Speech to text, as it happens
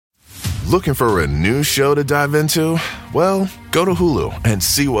Looking for a new show to dive into? Well, go to Hulu and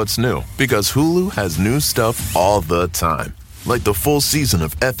see what's new, because Hulu has new stuff all the time. Like the full season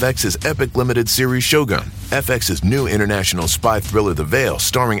of FX's epic limited series Shogun, FX's new international spy thriller The Veil,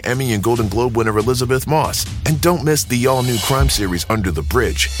 starring Emmy and Golden Globe winner Elizabeth Moss. And don't miss the all-new crime series Under the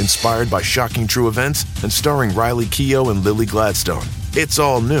Bridge, inspired by shocking true events and starring Riley Keough and Lily Gladstone. It's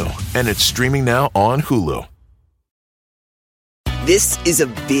all new, and it's streaming now on Hulu. This is a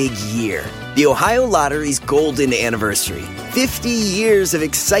big year. The Ohio Lottery's golden anniversary. 50 years of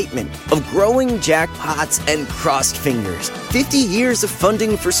excitement, of growing jackpots and crossed fingers. 50 years of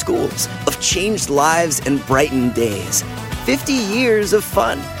funding for schools, of changed lives and brightened days. 50 years of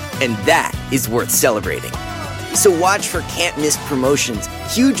fun, and that is worth celebrating. So watch for can't-miss promotions,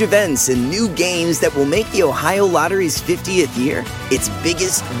 huge events, and new games that will make the Ohio Lottery's 50th year its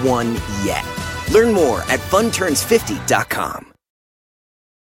biggest one yet. Learn more at funturns50.com.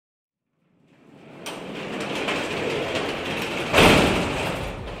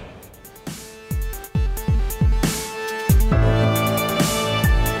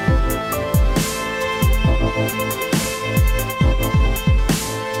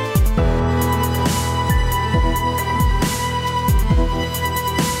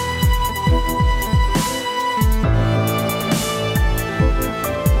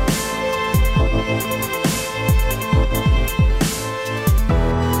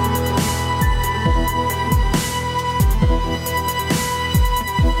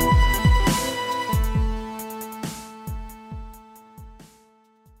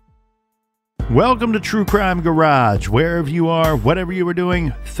 Welcome to True Crime Garage. Wherever you are, whatever you are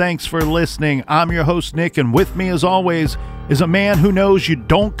doing, thanks for listening. I'm your host, Nick, and with me, as always, is a man who knows you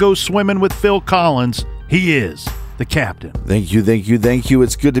don't go swimming with Phil Collins. He is the captain. Thank you, thank you, thank you.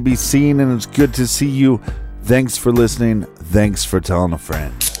 It's good to be seen, and it's good to see you. Thanks for listening. Thanks for telling a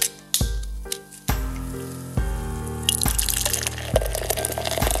friend.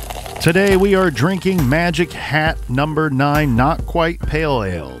 Today we are drinking Magic Hat number 9 Not Quite Pale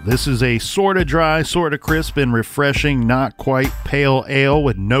Ale. This is a sort of dry, sort of crisp, and refreshing not quite pale ale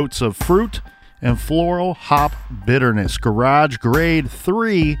with notes of fruit and floral hop bitterness. Garage grade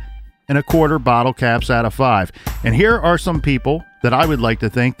 3.25 bottle caps out of 5. And here are some people that I would like to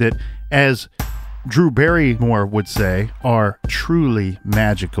think that, as Drew Barrymore would say, are truly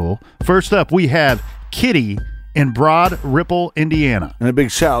magical. First up, we have Kitty in Broad Ripple, Indiana. And a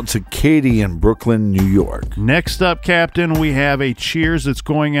big shout out to Katie in Brooklyn, New York. Next up, Captain, we have a cheers that's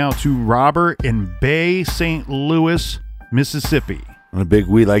going out to Robert in Bay St. Louis, Mississippi. And a big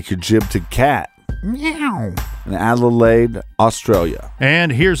we like your jib to Cat. Meow. In Adelaide, Australia.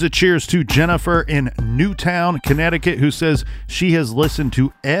 And here's a cheers to Jennifer in Newtown, Connecticut, who says she has listened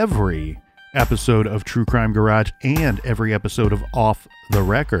to every episode of True Crime Garage and every episode of Off the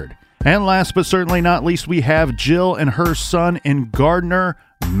Record. And last but certainly not least, we have Jill and her son in Gardner,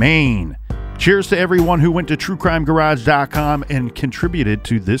 Maine. Cheers to everyone who went to truecrimegarage.com and contributed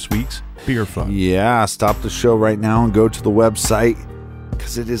to this week's beer fund. Yeah, stop the show right now and go to the website,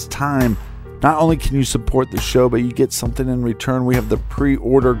 because it is time. Not only can you support the show, but you get something in return. We have the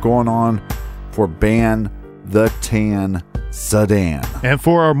pre-order going on for Ban the Tan Sedan. And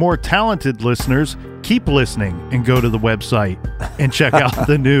for our more talented listeners, keep listening and go to the website and check out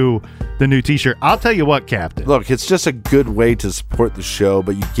the new t-shirt. I'll tell you what, Captain. Look, it's just a good way to support the show,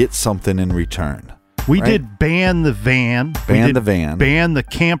 but you get something in return. We did Ban the Van. Ban the Van. Ban the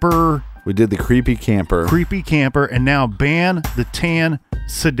Camper. We did the Creepy Camper. Creepy Camper. And now Ban the Tan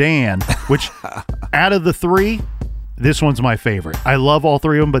Sedan, which out of the three, this one's my favorite. I love all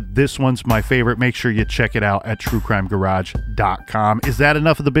three of them, but this one's my favorite. Make sure you check it out at truecrimegarage.com. Is that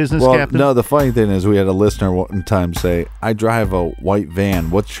enough of the business, Captain? No, the funny thing is we had a listener one time say, I drive a white van.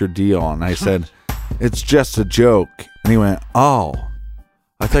 What's your deal? And I said, it's just a joke. And he went, oh,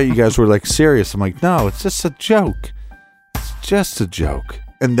 I thought you guys were like serious. I'm like, no, it's just a joke. It's just a joke.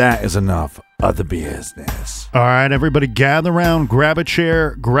 And that is enough of the business. All right, everybody gather around, grab a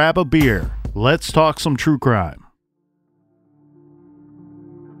chair, grab a beer. Let's talk some true crime.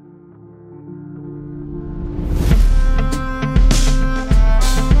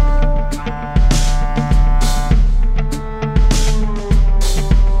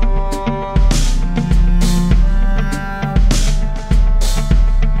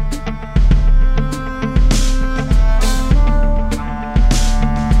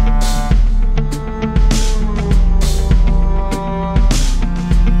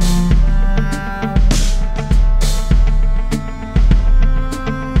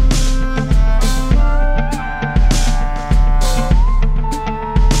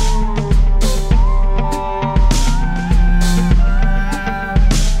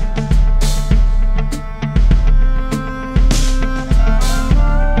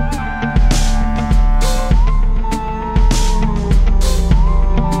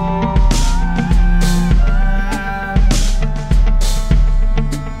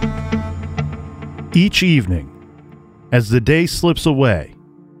 Each evening, as the day slips away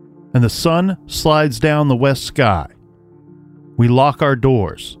and the sun slides down the west sky, we lock our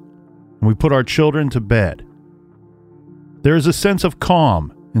doors and we put our children to bed. There is a sense of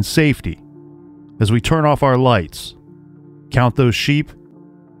calm and safety as we turn off our lights, count those sheep,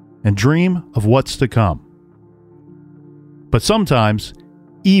 and dream of what's to come. But sometimes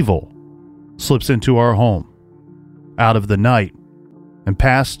evil slips into our home, out of the night, and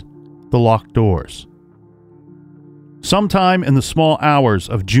past the locked doors. Sometime in the small hours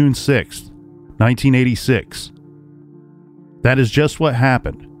of June 6th, 1986, that is just what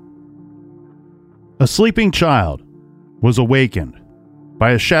happened. A sleeping child was awakened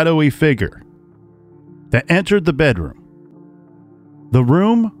by a shadowy figure that entered the bedroom. The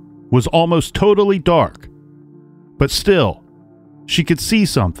room was almost totally dark, but still, she could see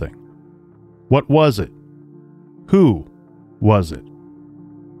something. What was it? Who was it?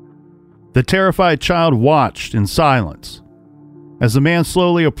 The terrified child watched in silence as the man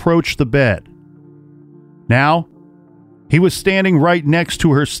slowly approached the bed. Now, he was standing right next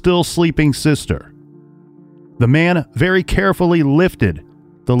to her still sleeping sister. The man very carefully lifted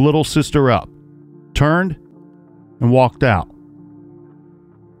the little sister up, turned, and walked out.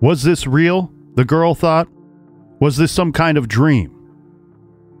 Was this real? The girl thought. Was this some kind of dream?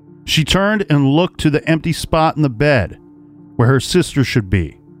 She turned and looked to the empty spot in the bed where her sister should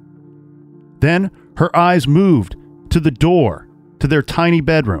be. Then her eyes moved to the door to their tiny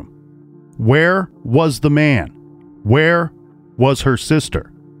bedroom. Where was the man? Where was her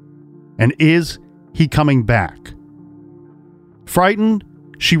sister? And is he coming back? Frightened,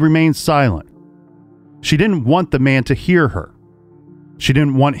 she remained silent. She didn't want the man to hear her. She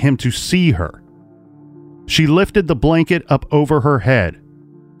didn't want him to see her. She lifted the blanket up over her head,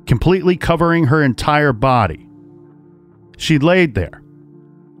 completely covering her entire body. She laid there,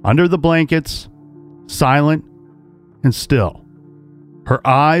 under the blankets, silent and still, her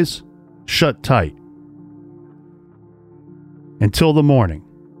eyes shut tight. Until the morning,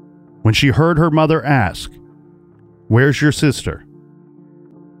 when she heard her mother ask, "Where's your sister?"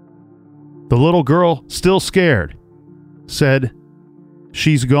 The little girl, still scared, said,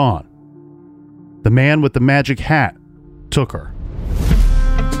 "She's gone. The man with the magic hat took her."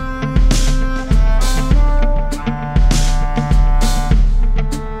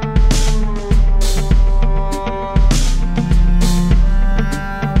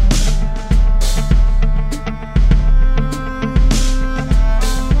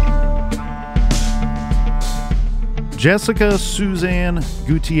 Jessica Suzanne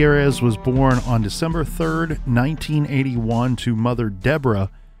Gutierrez was born on December 3rd, 1981 to mother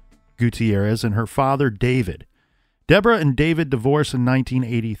Deborah Gutierrez and her father David. Deborah and David divorced in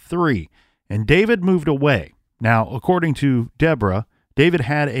 1983, and David moved away. Now, according to Deborah, David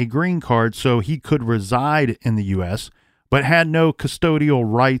had a green card so he could reside in the U.S., but had no custodial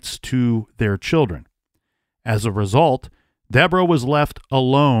rights to their children. As a result, Deborah was left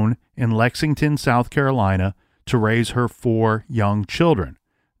alone in Lexington, South Carolina, to raise her 4 young children.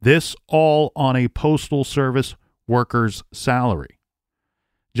 This all on a Postal Service worker's salary.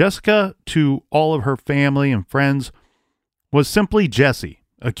 Jessica, to all of her family and friends, was simply Jessie,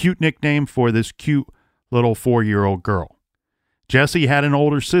 a cute nickname for this cute little 4-year-old girl. Jessie had an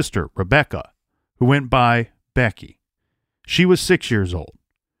older sister, Rebecca, who went by Becky. She was 6 years old.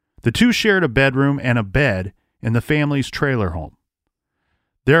 The two shared a bedroom and a bed in the family's trailer home.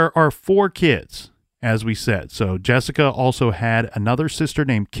 There are 4 kids, as we said. So Jessica also had another sister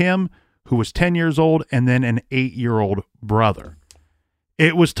named Kim, who was 10 years old, and then an 8-year-old brother.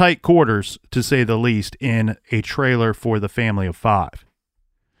 It was tight quarters, to say the least, in a trailer for the family of 5.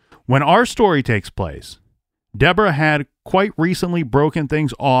 When our story takes place, Deborah had quite recently broken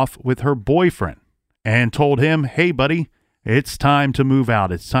things off with her boyfriend and told him, "Hey, buddy, it's time to move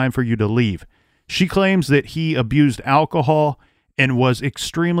out. It's time for you to leave." She claims that he abused alcohol and was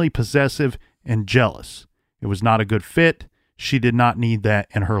extremely possessive and jealous. It was not a good fit. She did not need that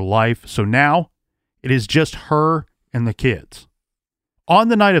in her life. So now it is just her and the kids. On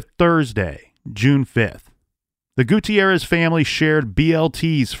the night of Thursday, June 5th, the Gutierrez family shared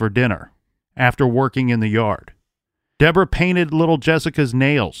BLTs for dinner after working in the yard. Deborah painted little Jessica's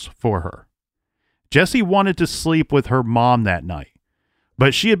nails for her. Jessie wanted to sleep with her mom that night,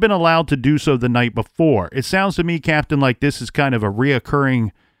 but she had been allowed to do so the night before. It sounds to me, Captain, like this is kind of a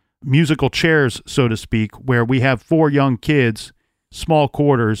reoccurring musical chairs, so to speak, where we have 4 young kids, small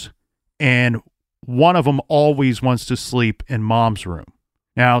quarters, and one of them always wants to sleep in mom's room.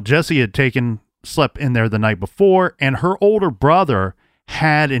 Now, Jessie had slept in there the night before, and her older brother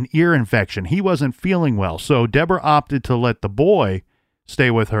had an ear infection. He wasn't feeling well, so Deborah opted to let the boy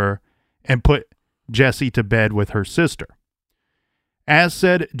stay with her and put Jessie to bed with her sister. As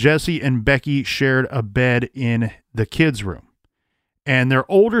said, Jessie and Becky shared a bed in the kids' room, and their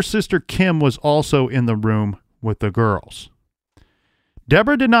older sister Kim was also in the room with the girls.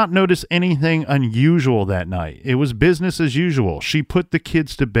 Deborah did not notice anything unusual that night. It was business as usual. She put the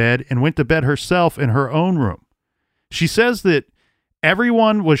kids to bed and went to bed herself in her own room. She says that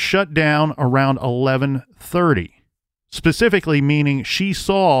everyone was shut down around 11:30, specifically meaning she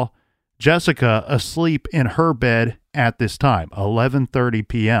saw Jessica asleep in her bed at this time, 11:30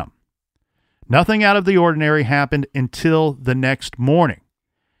 p.m. Nothing out of the ordinary happened until the next morning.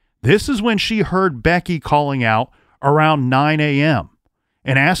 This is when she heard Becky calling out around 9 a.m.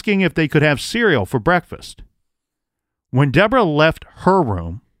 and asking if they could have cereal for breakfast. When Deborah left her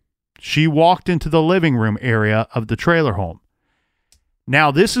room, she walked into the living room area of the trailer home. Now,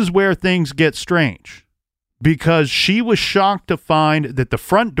 this is where things get strange, because she was shocked to find that the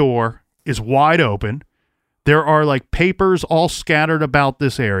front door is wide open. There are like papers all scattered about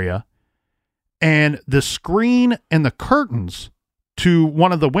this area, and the screen and the curtains to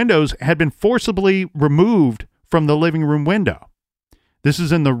one of the windows had been forcibly removed from the living room window. This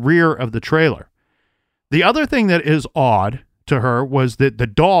is in the rear of the trailer. The other thing that is odd to her was that the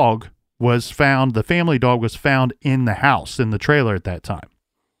dog was found, the family dog was found in the house, in the trailer at that time.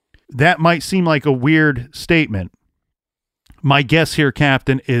 That might seem like a weird statement. My guess here,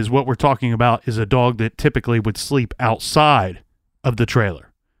 Captain, is what we're talking about is a dog that typically would sleep outside of the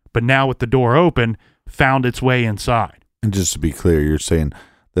trailer, but now with the door open, found its way inside. And just to be clear, you're saying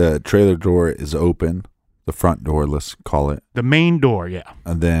the trailer door is open, the front door, let's call it. The main door, yeah.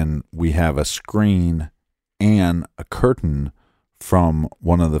 And then we have a screen and a curtain from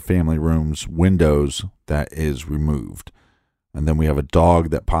one of the family room's windows that is removed. And then we have a dog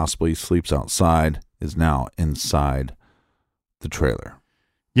that possibly sleeps outside, is now inside the trailer.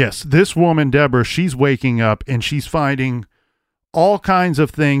 Yes, this woman, Deborah, she's waking up and she's finding all kinds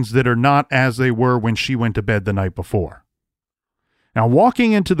of things that are not as they were when she went to bed the night before. Now,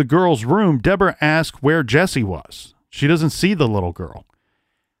 walking into the girl's room, Deborah asked where Jessie was. She doesn't see the little girl.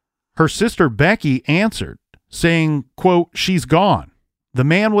 Her sister Becky answered, saying, quote, "She's gone. The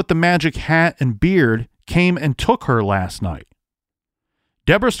man with the magic hat and beard came and took her last night."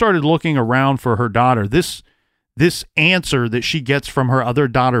 Deborah started looking around for her daughter. This answer that she gets from her other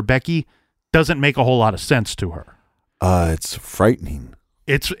daughter, Becky, doesn't make a whole lot of sense to her. It's frightening.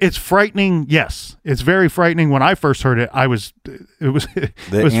 It's frightening. Yes, it's very frightening. When I first heard it, it was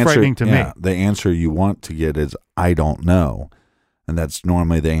frightening to me. The answer you want to get is, I don't know. And that's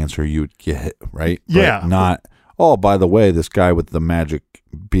normally the answer you would get, right? Yeah. But not, oh, by the way, this guy with the magic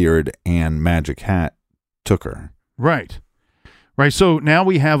beard and magic hat took her. Right. Right. So now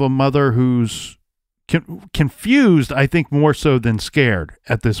we have a mother who's confused, I think more so than scared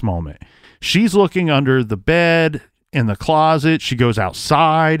at this moment. She's looking under the bed, in the closet. She goes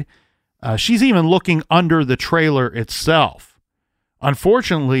outside. She's even looking under the trailer itself.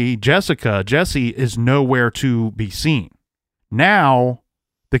 Unfortunately, Jessie is nowhere to be seen. Now,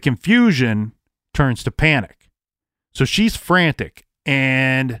 the confusion turns to panic. So she's frantic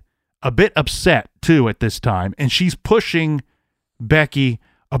and a bit upset, too, at this time. And she's pushing Becky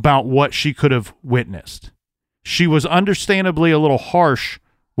about what she could have witnessed. She was understandably a little harsh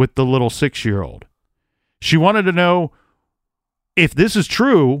with the little 6-year-old. She wanted to know, if this is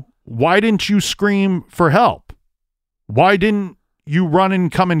true, why didn't you scream for help? Why didn't you run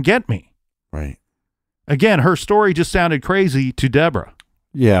and come and get me? Right. Again, her story just sounded crazy to Deborah.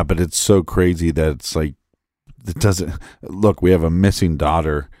 Yeah, but it's so crazy that it's like, it doesn't, look, we have a missing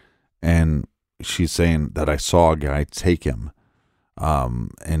daughter, and she's saying that I saw a guy take him.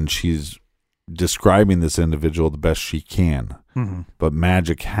 And she's describing this individual the best she can. Mm-hmm. But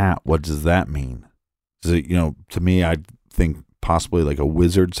magic hat, what does that mean? Is it, to me, I think possibly like a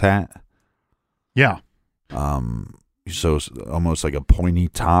wizard's hat. Yeah. So it's almost like a pointy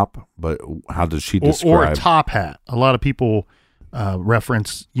top, but how does she describe? Or a top hat. A lot of people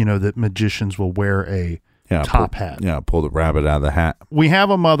reference, that magicians will wear a top hat. Yeah, pull the rabbit out of the hat. We have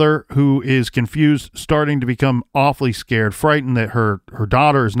a mother who is confused, starting to become awfully scared, frightened that her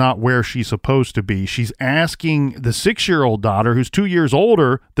daughter is not where she's supposed to be. She's asking the 6-year-old daughter, who's 2 years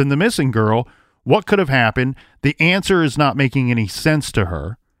older than the missing girl, what could have happened. The answer is not making any sense to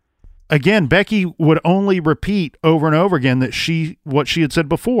her. Again, Becky would only repeat over and over again that what she had said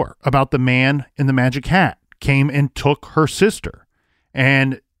before about the man in the magic hat came and took her sister.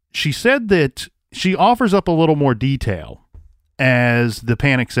 And she said that she offers up a little more detail as the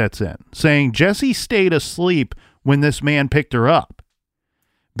panic sets in, saying Jessie stayed asleep when this man picked her up.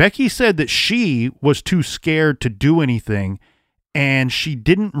 Becky said that she was too scared to do anything and she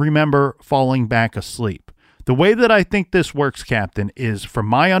didn't remember falling back asleep. The way that I think this works, Captain, is from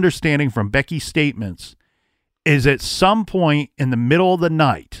my understanding from Becky's statements, is at some point in the middle of the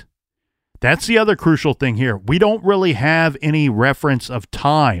night. That's the other crucial thing here. We don't really have any reference of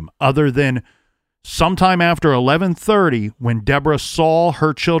time other than sometime after 11:30 when Deborah saw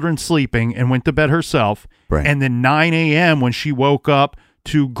her children sleeping and went to bed herself, Right. and then 9 a.m. when she woke up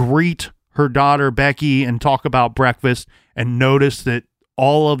to greet her daughter Becky and talk about breakfast and notice that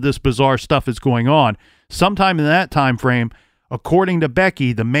all of this bizarre stuff is going on. Sometime in that time frame, according to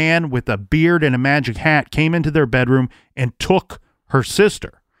Becky, the man with a beard and a magic hat came into their bedroom and took her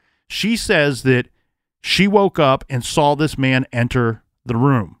sister. She says that she woke up and saw this man enter the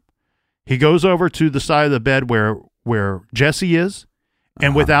room. He goes over to the side of the bed where Jesse is,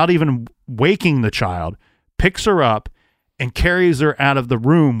 and without even waking the child, picks her up and carries her out of the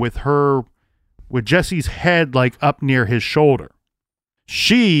room with Jesse's head like up near his shoulder.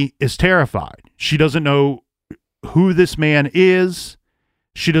 She is terrified. She doesn't know who this man is.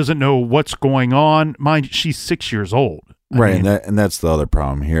 She doesn't know what's going on. Mind you, she's 6 years old. Right, and that's the other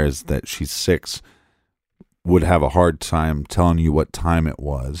problem here is that she's 6, would have a hard time telling you what time it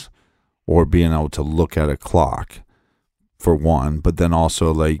was or being able to look at a clock, for one. But then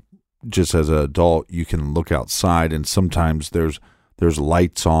also, like, just as an adult, you can look outside, and sometimes there's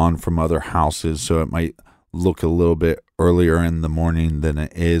lights on from other houses, so it might look a little bit earlier in the morning than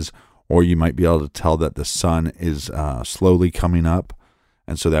it is, or you might be able to tell that the sun is slowly coming up,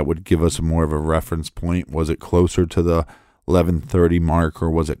 and so that would give us more of a reference point. Was it closer to the 11:30 mark, or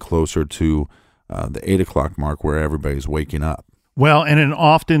was it closer to the 8 o'clock mark where everybody's waking up? Well, and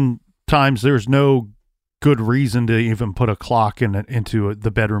oftentimes there's no good reason to even put a clock into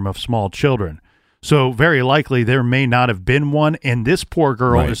the bedroom of small children. So very likely there may not have been one, and this poor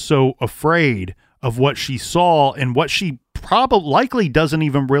girl is so afraid of what she saw and what she probably likely doesn't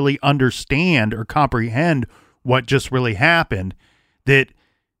even really understand or comprehend what just really happened, that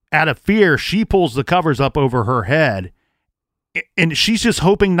out of fear, she pulls the covers up over her head, and she's just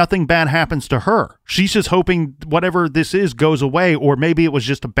hoping nothing bad happens to her. She's just hoping whatever this is goes away, or maybe it was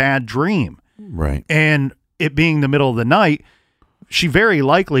just a bad dream. Right. And it being the middle of the night, she very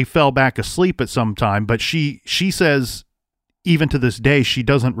likely fell back asleep at some time, but she says even to this day, she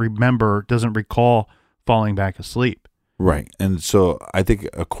doesn't recall falling back asleep. Right. And so I think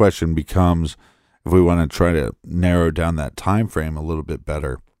a question becomes, if we want to try to narrow down that time frame a little bit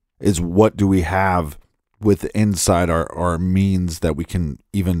better, is what do we have with inside our means that we can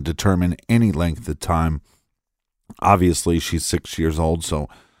even determine any length of time? Obviously, she's 6 years old, so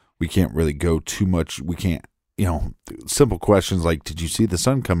we can't really go too much. We can't, simple questions like, did you see the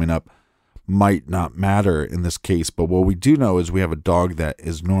sun coming up, might not matter in this case. But what we do know is we have a dog that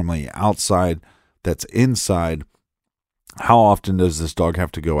is normally outside, that's inside. How often does this dog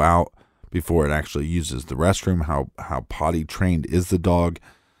have to go out before it actually uses the restroom? How potty trained is the dog?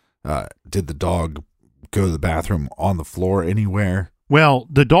 Did the dog go to the bathroom on the floor anywhere? Well,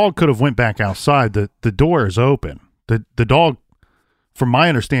 the dog could have went back outside. The door is open. The dog, from my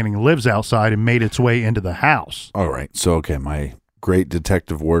understanding, lives outside and made its way into the house. All right. So, okay, my great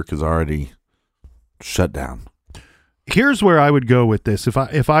detective work is already shut down. Here's where I would go with this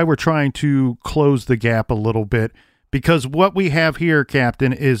if I were trying to close the gap a little bit, because what we have here,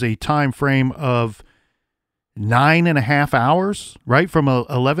 Captain, is a time frame of 9.5 hours, right? From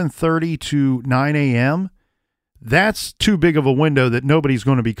 11:30 to 9 a.m. That's too big of a window that nobody's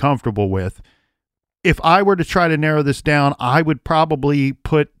going to be comfortable with. If I were to try to narrow this down, I would probably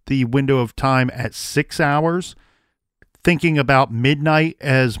put the window of time at 6 hours, thinking about midnight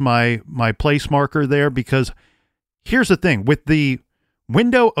as my place marker there, because here's the thing. With the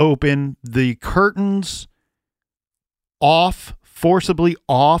window open, the curtains forcibly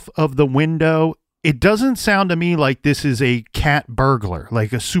off of the window, it doesn't sound to me like this is a cat burglar,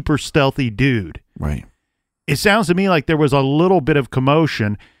 like a super stealthy dude. Right. It sounds to me like there was a little bit of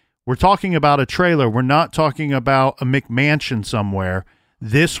commotion. We're talking about a trailer. We're not talking about a McMansion somewhere.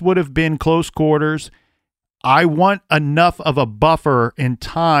 This would have been close quarters. I want enough of a buffer in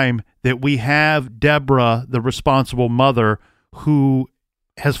time that we have Deborah, the responsible mother, who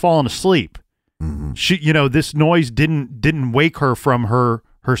has fallen asleep. Mm-hmm. She, this noise didn't wake her from her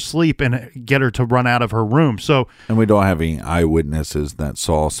sleep and get her to run out of her room. So, and we don't have any eyewitnesses that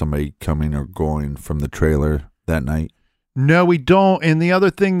saw somebody coming or going from the trailer that night. No, we don't. And the other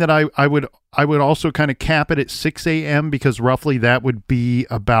thing that I would also kind of cap it at 6 a.m. because roughly that would be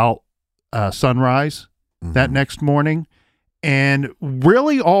about sunrise that next morning. And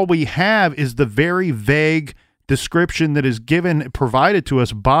really all we have is the very vague description that is provided to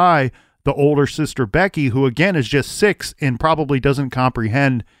us by the older sister Becky, who again is just 6 and probably doesn't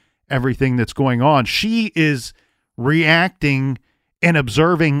comprehend everything that's going on. She is reacting and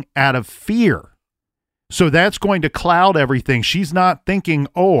observing out of fear. So that's going to cloud everything. She's not thinking,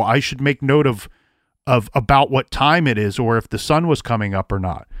 oh, I should make note of about what time it is or if the sun was coming up or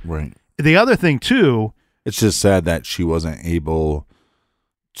not. Right. The other thing too, it's just sad that she wasn't able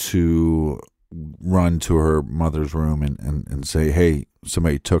to run to her mother's room and say, hey,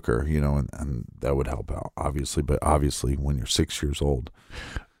 somebody took her, and that would help out, obviously. But obviously when you're 6 years old,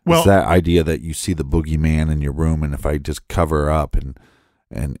 it's that idea that you see the boogeyman in your room, and if I just cover up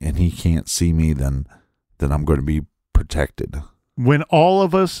and he can't see me, then I'm going to be protected. When all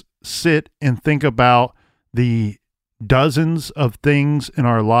of us sit and think about the dozens of things in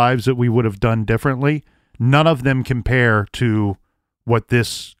our lives that we would have done differently, none of them compare to what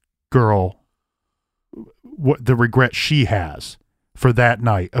this girl, what the regret she has for that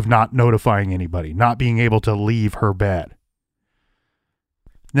night of not notifying anybody, not being able to leave her bed.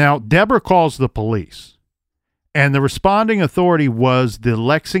 Now, Deborah calls the police, and the responding authority was the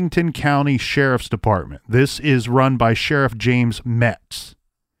Lexington County Sheriff's Department. This is run by Sheriff James Metz.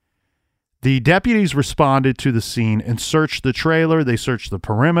 The deputies responded to the scene and searched the trailer. They searched the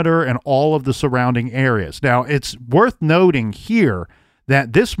perimeter and all of the surrounding areas. Now, it's worth noting here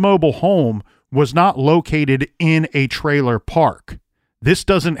that this mobile home was not located in a trailer park. This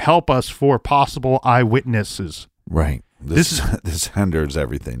doesn't help us for possible eyewitnesses. Right. This hinders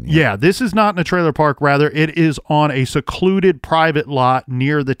everything. Yeah, this is not in a trailer park. Rather, it is on a secluded private lot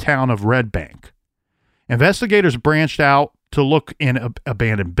near the town of Red Bank. Investigators branched out to look in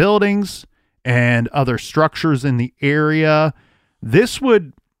abandoned buildings and other structures in the area. This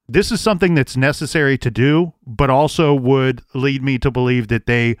is something that's necessary to do, but also would lead me to believe that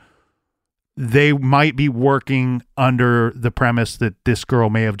they might be working under the premise that this girl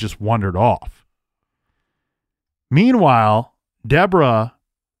may have just wandered off. Meanwhile, Deborah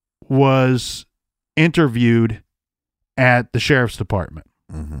was interviewed at the sheriff's department.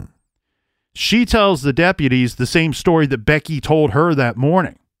 Mm-hmm. She tells the deputies the same story that Becky told her that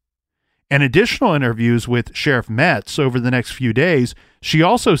morning. In additional interviews with Sheriff Metz over the next few days, she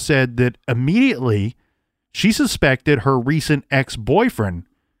also said that immediately she suspected her recent ex-boyfriend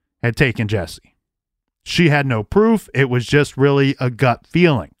had taken Jesse. She had no proof. It was just really a gut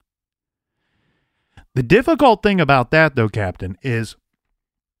feeling. The difficult thing about that, though, Captain, is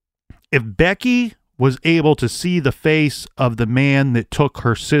if Becky was able to see the face of the man that took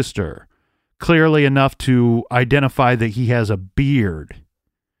her sister clearly enough to identify that he has a beard.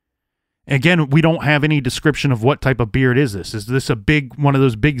 Again, we don't have any description of what type of beard is this. Is this one of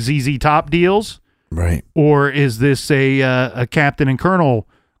those big ZZ Top deals? Right. Or is this a captain and colonel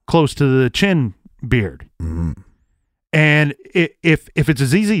close to the chin beard? Mm-hmm. And if it's a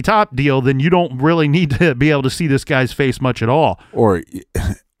ZZ Top deal, then you don't really need to be able to see this guy's face much at all. Or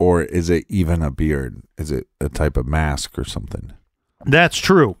is it even a beard? Is it a type of mask or something? That's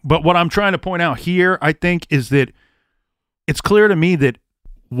true. But what I'm trying to point out here, I think, is that it's clear to me that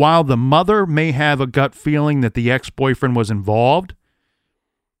while the mother may have a gut feeling that the ex-boyfriend was involved,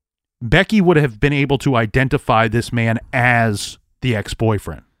 Becky would have been able to identify this man as the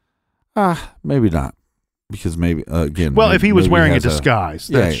ex-boyfriend. Maybe not. Because maybe, again... Well, if he was wearing a has disguise,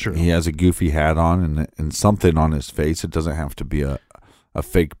 that's true. He has a goofy hat on and something on his face. It doesn't have to be a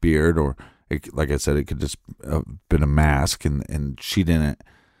fake beard, or, like I said, it could just have been a mask, and she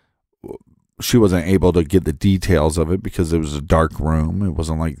wasn't able to get the details of it because it was a dark room. It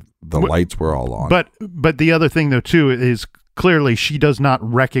wasn't like the lights were all on. But the other thing, though, too, is clearly she does not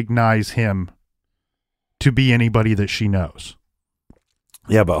recognize him to be anybody that she knows.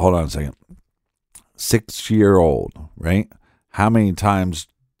 Yeah, but hold on a second. 6-year-old, right? How many times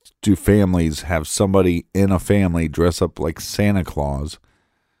do families have somebody in a family dress up like Santa Claus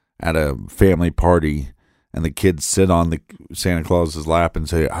at a family party, and the kids sit on the Santa Claus's lap and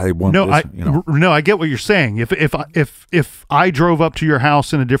say, "I want this"? No, I get what you're saying. If I drove up to your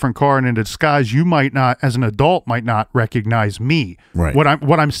house in a different car and in a disguise, you might not, as an adult, might not recognize me. Right.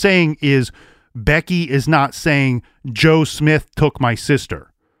 What I'm saying is, Becky is not saying Joe Smith took my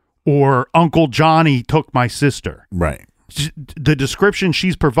sister, or Uncle Johnny took my sister. Right. The description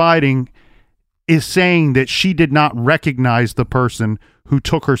she's providing is saying that she did not recognize the person who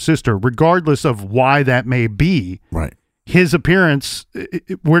took her sister, regardless of why that may be. Right. His appearance,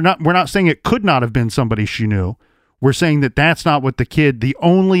 we're not saying it could not have been somebody she knew. We're saying that that's not what the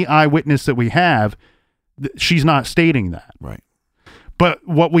only eyewitness that we have, she's not stating that. Right. But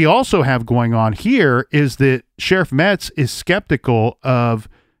what we also have going on here is that Sheriff Metz is skeptical of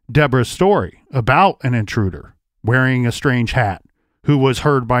Deborah's story about an intruder wearing a strange hat who was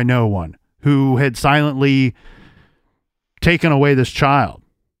heard by no one, who had silently taken away this child.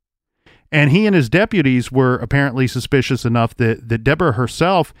 And he and his deputies were apparently suspicious enough that Deborah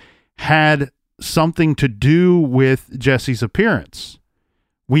herself had something to do with Jesse's appearance.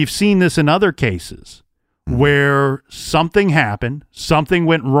 We've seen this in other cases where something happened, something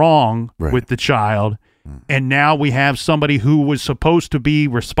went wrong with the child, and now we have somebody who was supposed to be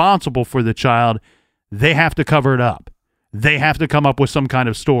responsible for the child. They have to cover it up. They have to come up with some kind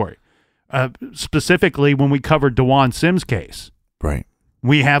of story. Specifically, when we covered DeJuan Sims' case, Right.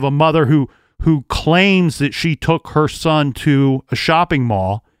 we have a mother who claims that she took her son to a shopping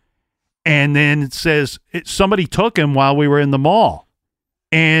mall, and then says somebody took him while we were in the mall.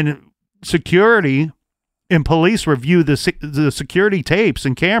 And security and police review the security tapes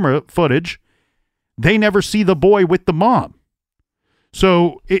and camera footage. They never see the boy with the mom.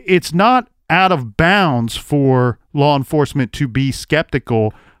 So it's not out of bounds for law enforcement to be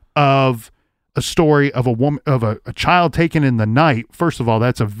skeptical of a story of a woman, of a child taken in the night. First of all,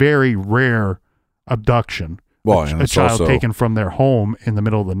 that's a very rare abduction. Well, a child also taken from their home in the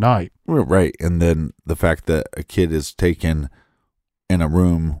middle of the night. Right. And then the fact that a kid is taken in a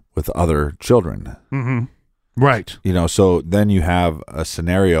room with other children. Mm-hmm. Right. You know, so then you have a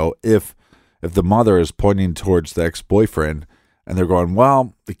scenario if the mother is pointing towards the ex-boyfriend and they're going,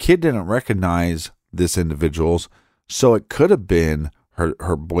 well, the kid didn't recognize this individual's, so it could have been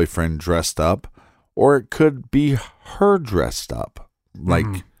her boyfriend dressed up, or it could be her dressed up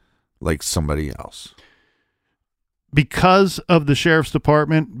like somebody else. Because of the sheriff's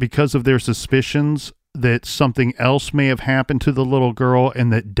department, because of their suspicions that something else may have happened to the little girl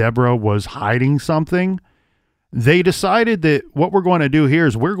and that Deborah was hiding something, they decided that what we're going to do here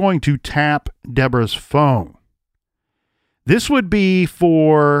is we're going to tap Deborah's phone. This would be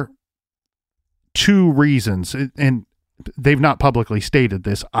for two reasons, and they've not publicly stated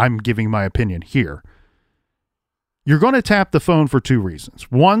this. I'm giving my opinion here. You're going to tap the phone for two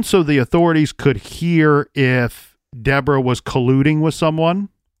reasons. One, so the authorities could hear if Deborah was colluding with someone,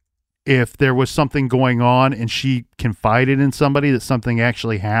 if there was something going on and she confided in somebody that something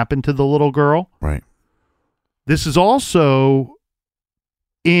actually happened to the little girl. Right. This is also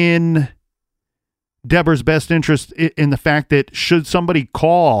in Deborah's best interest in the fact that should somebody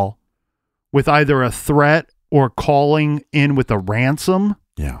call with either a threat or calling in with a ransom,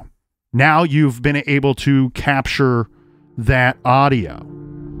 now you've been able to capture that audio.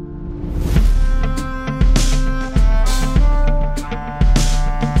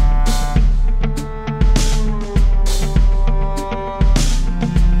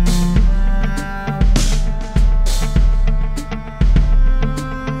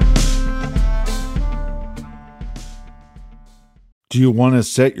 Do you want to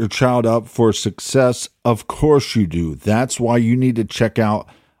set your child up for success? Of course you do. That's why you need to check out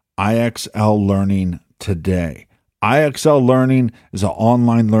IXL Learning today. IXL Learning is an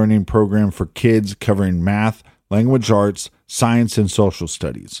online learning program for kids covering math, language arts, science, and social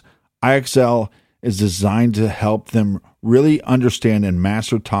studies. IXL is designed to help them really understand and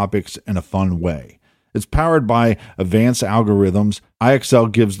master topics in a fun way. It's powered by advanced algorithms.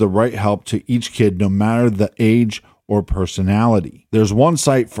 IXL gives the right help to each kid, no matter the age or personality. There's one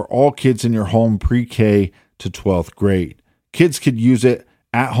site for all kids in your home pre-K to 12th grade. Kids could use it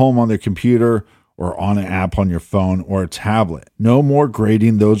at home on their computer or on an app on your phone or a tablet. No more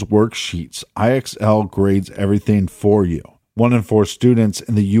grading those worksheets. IXL grades everything for you. 1 in 4 students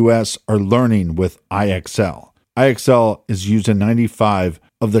in the U.S. are learning with IXL. IXL is used in 95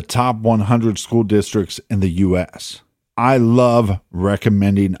 of the top 100 school districts in the U.S. I love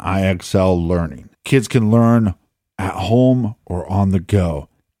recommending IXL Learning. Kids can learn at home or on the go.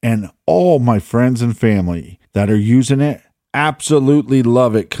 And all my friends and family that are using it absolutely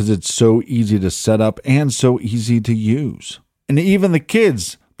love it because it's so easy to set up and so easy to use. And even the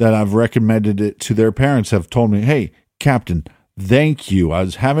kids that I've recommended it to their parents have told me, hey, Captain, thank you. I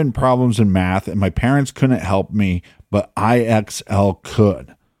was having problems in math and my parents couldn't help me, but IXL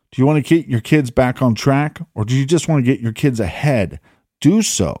could. Do you want to get your kids back on track, or do you just want to get your kids ahead? Do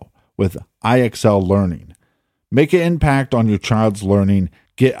so with IXL Learning. Make an impact on your child's learning.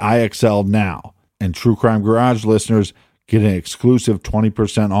 Get IXL now. And True Crime Garage listeners get an exclusive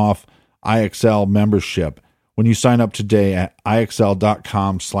 20% off IXL membership when you sign up today at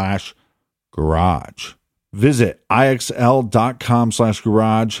IXL.com/garage. Visit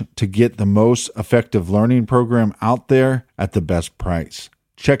IXL.com/garage to get the most effective learning program out there at the best price.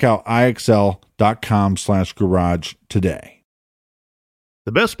 Check out IXL.com/garage today.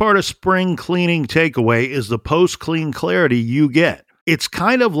 The best part of spring cleaning takeaway is the post-clean clarity you get. It's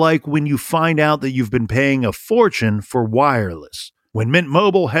kind of like when you find out that you've been paying a fortune for wireless. when Mint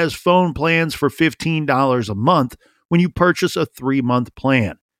Mobile has phone plans for $15 a month when you purchase a 3-month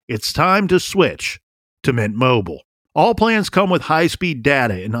plan. It's time to switch to Mint Mobile. All plans come with high-speed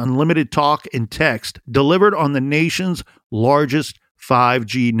data and unlimited talk and text delivered on the nation's largest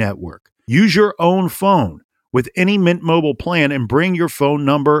 5G network. Use your own phone with any Mint Mobile plan and bring your phone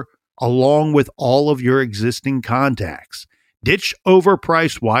number along with all of your existing contacts. Ditch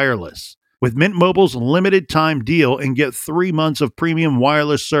overpriced wireless with Mint Mobile's limited time deal and get 3 months of premium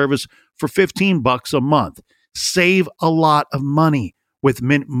wireless service for $15 a month. Save a lot of money with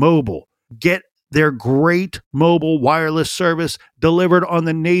Mint Mobile. Get their great mobile wireless service delivered on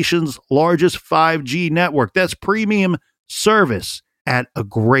the nation's largest 5G network. That's premium service at a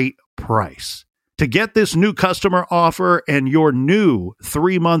great price. To get this new customer offer and your new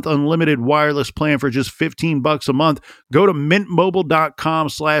 3-month unlimited wireless plan for just $15 a month, go to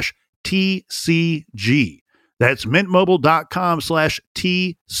mintmobile.com/TCG. That's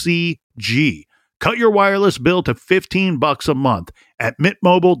mintmobile.com/TCG. Cut your wireless bill to $15 a month at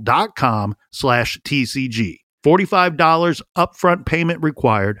mintmobile.com/TCG. $45 upfront payment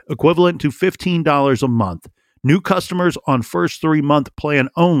required, equivalent to $15 a month. New customers on first 3-month plan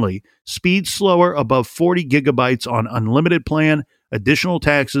only. Speed slower above 40 gigabytes on unlimited plan. Additional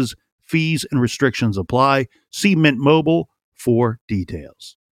taxes, fees, and restrictions apply. See Mint Mobile for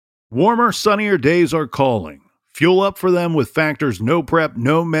details. Warmer, sunnier days are calling. Fuel up for them with Factor's no prep,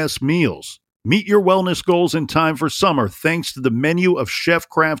 no mess meals. Meet your wellness goals in time for summer thanks to the menu of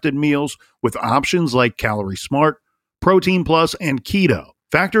chef-crafted meals with options like Calorie Smart, Protein Plus, and Keto.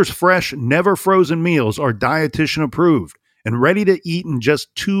 Factor's fresh, never-frozen meals are dietitian approved and ready to eat in just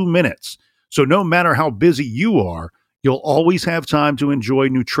 2 minutes. So no matter how busy you are, you'll always have time to enjoy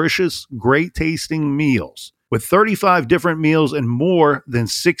nutritious, great-tasting meals. With 35 different meals and more than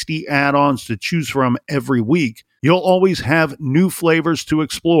 60 add-ons to choose from every week, you'll always have new flavors to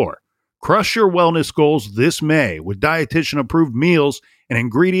explore. Crush your wellness goals this May with dietitian-approved meals and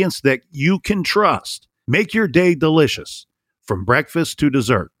ingredients that you can trust. Make your day delicious, from breakfast to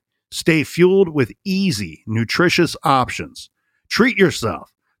dessert. Stay fueled with easy, nutritious options. Treat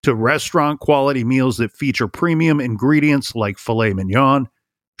yourself to restaurant-quality meals that feature premium ingredients like filet mignon,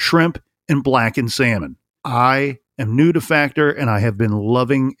 shrimp, and blackened salmon. I am new to Factor, and I have been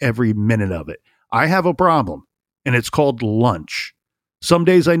loving every minute of it. I have a problem, and it's called lunch. Some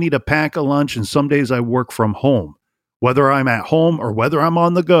days I need to pack a lunch, and some days I work from home. Whether I'm at home or whether I'm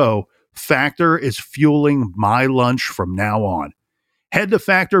on the go, Factor is fueling my lunch from now on. Head to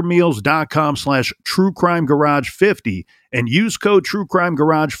factormeals.com/truecrimegarage50 and use code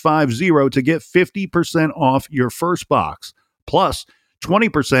truecrimegarage50 to get 50% off your first box, plus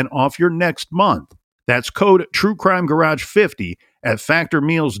 20% off your next month. That's code truecrimegarage50 at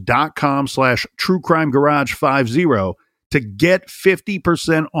factormeals.com/truecrimegarage50 to get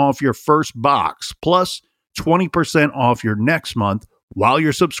 50% off your first box, plus 20% off your next month while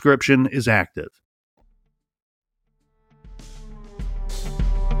your subscription is active.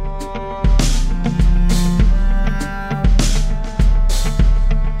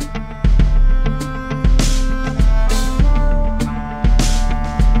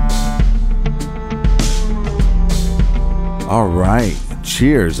 All right.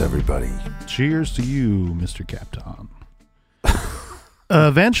 Cheers, everybody. Cheers to you, Mr. Captain.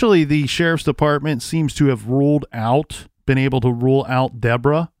 Eventually, the sheriff's department seems to have been able to rule out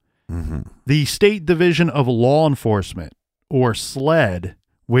Deborah. Mm-hmm. The State Division of Law Enforcement, or SLED,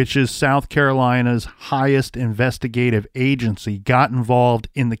 which is South Carolina's highest investigative agency, got involved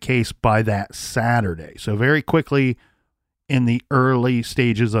in the case by that Saturday. So very quickly in the early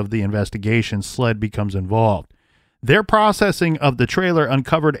stages of the investigation, SLED becomes involved. Their processing of the trailer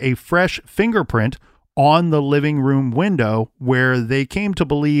uncovered a fresh fingerprint on the living room window where they came to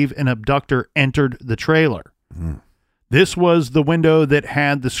believe an abductor entered the trailer. Mm. This was the window that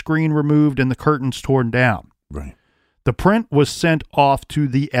had the screen removed and the curtains torn down. Right. The print was sent off to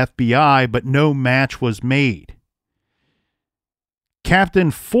the FBI, but no match was made.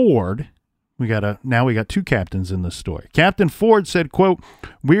 Captain Ford, we got two captains in this story. Captain Ford said, quote,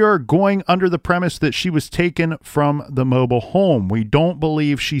 "We are going under the premise that she was taken from the mobile home. We don't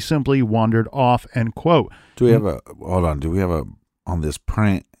believe she simply wandered off," end quote. Do we have on this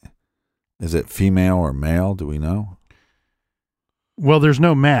print, is it female or male? Do we know? Well, there's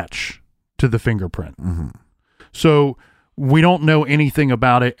no match to the fingerprint. Mm-hmm. So we don't know anything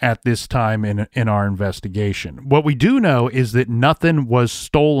about it at this time in our investigation. What we do know is that nothing was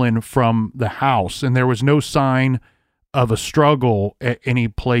stolen from the house, and there was no sign of a struggle at any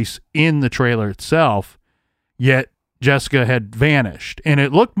place in the trailer itself. Yet Jessica had vanished, and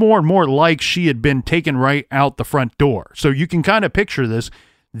it looked more and more like she had been taken right out the front door. So you can kind of picture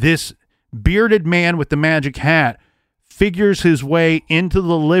this bearded man with the magic hat figures his way into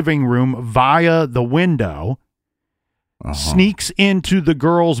the living room via the window, sneaks into the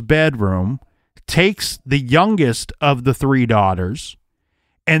girl's bedroom, takes the youngest of the 3 daughters,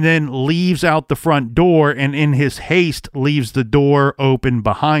 and then leaves out the front door, and in his haste leaves the door open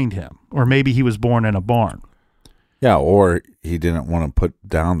behind him. Or maybe he was born in a barn. Yeah, or he didn't want to put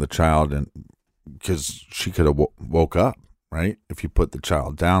down the child, and because she could have woke up, right? If you put the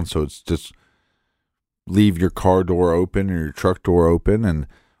child down, so it's just leave your car door open or your truck door open, and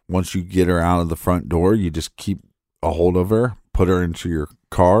once you get her out of the front door, you just keep a hold of her, put her into your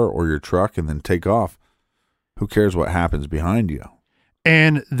car or your truck, and then take off. Who cares what happens behind you?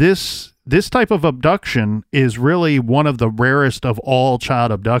 And this type of abduction is really one of the rarest of all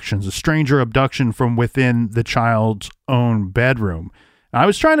child abductions, a stranger abduction from within the child's own bedroom. I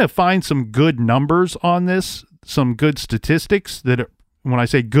was trying to find some good numbers on this, some good statistics that, when I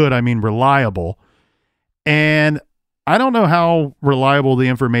say good, I mean reliable. And I don't know how reliable the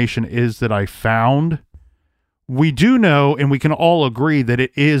information is that I found. We do know, and we can all agree, that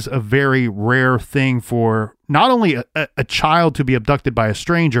it is a very rare thing for not only a child to be abducted by a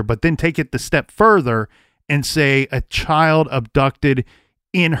stranger, but then take it the step further and say a child abducted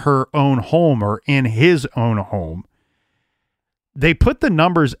in her own home or in his own home. They put the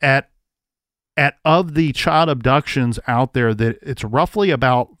numbers at of the child abductions out there that it's roughly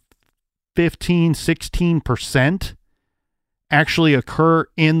about 16% actually occur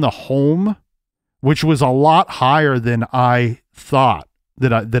in the home, which was a lot higher than I thought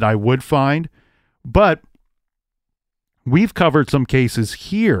that I would find. But we've covered some cases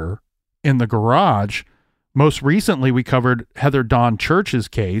here in the garage. Most recently, we covered Heather Dawn Church's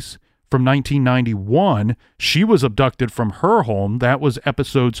case from 1991. She was abducted from her home. That was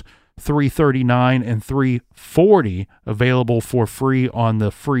episodes 339 and 340, available for free on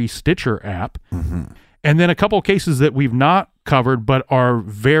the free Stitcher app. Mm-hmm. And then a couple of cases that we've not covered but are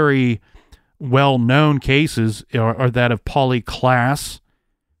very well-known cases are that of Polly Klaas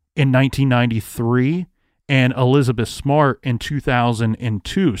in 1993 and Elizabeth Smart in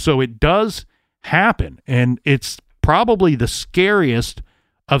 2002. So it does happen, and it's probably the scariest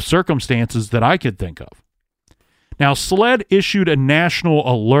of circumstances that I could think of. Now, SLED issued a national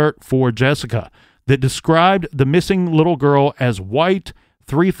alert for Jessica that described the missing little girl as white,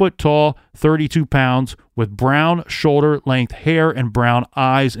 3 foot tall, 32 pounds, with brown shoulder-length hair and brown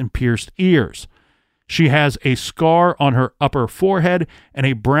eyes and pierced ears. She has a scar on her upper forehead and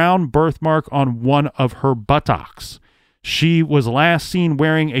a brown birthmark on one of her buttocks. She was last seen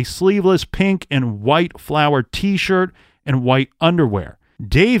wearing a sleeveless pink and white flowered t-shirt and white underwear.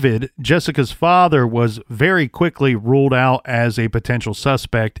 David, Jessica's father, was very quickly ruled out as a potential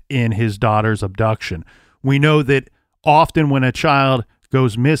suspect in his daughter's abduction. We know that often when a child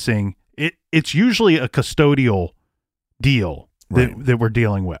goes missing, it's usually a custodial deal that we're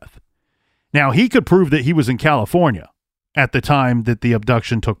dealing with. Now, he could prove that he was in California at the time that the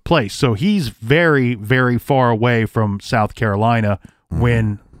abduction took place. So he's very, very far away from South Carolina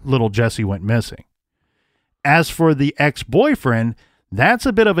when little Jessie went missing. As for the ex-boyfriend, that's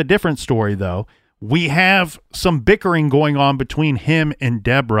a bit of a different story, though. We have some bickering going on between him and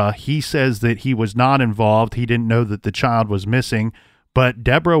Deborah. He says that he was not involved. He didn't know that the child was missing, but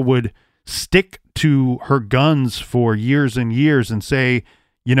Deborah would stick to her guns for years and years and say,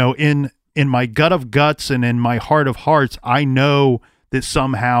 you know, in my gut of guts and in my heart of hearts, I know that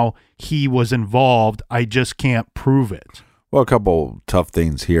somehow he was involved. I just can't prove it. Well, a couple tough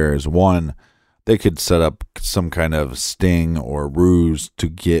things here is, one, they could set up some kind of sting or ruse to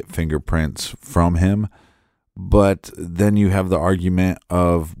get fingerprints from him. But then you have the argument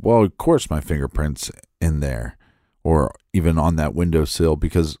of, well, of course my fingerprint's in there, or even on that windowsill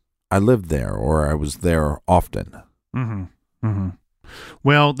because I lived there or I was there often. Mm-hmm. Mm-hmm.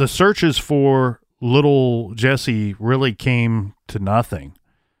 Well, the searches for little Jessie really came to nothing.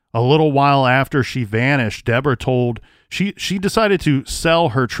 A little while after she vanished, Deborah told she decided to sell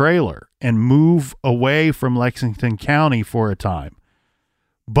her trailer and move away from Lexington County for a time.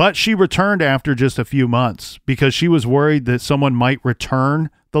 But she returned after just a few months because she was worried that someone might return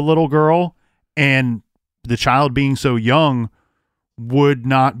the little girl, and the child being so young would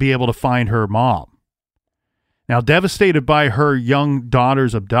not be able to find her mom. Now, devastated by her young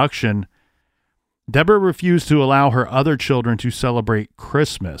daughter's abduction, Deborah refused to allow her other children to celebrate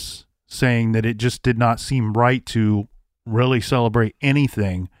Christmas, saying that it just did not seem right to really celebrate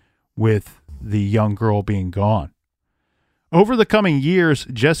anything with the young girl being gone. Over the coming years,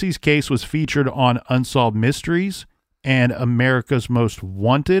 Jessie's case was featured on Unsolved Mysteries, and America's Most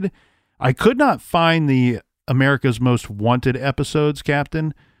Wanted. I could not find the America's Most Wanted episodes,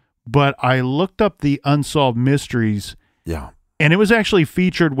 Captain, but I looked up the Unsolved Mysteries. Yeah. And it was actually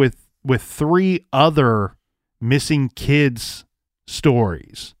featured with 3 other missing kids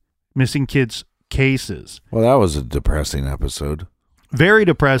stories, missing kids cases. Well, that was a depressing episode. Very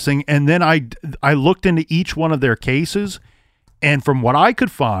depressing. And then I looked into each one of their cases, and from what I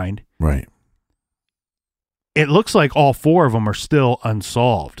could find, right, it looks like all 4 of them are still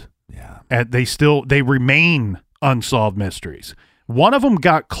unsolved. Yeah. They remain unsolved mysteries. One of them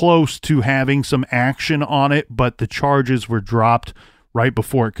got close to having some action on it, but the charges were dropped right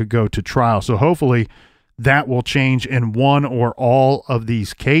before it could go to trial. So hopefully that will change in one or all of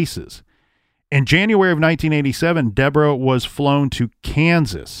these cases. In January of 1987, Deborah was flown to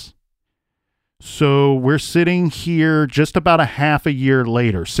Kansas. So we're sitting here just about a half a year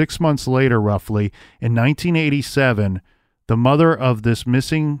later, 6 months later, roughly, in 1987, the mother of this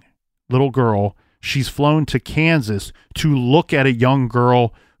missing little girl, she's flown to Kansas to look at a young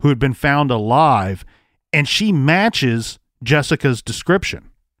girl who had been found alive, and she matches Jessica's description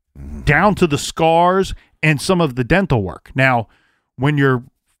down to the scars and some of the dental work. Now, when you're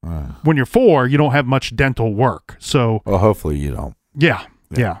 4, you don't have much dental work. So, well, hopefully you don't.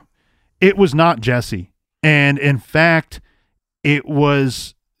 Yeah. It was not Jessie. And in fact, it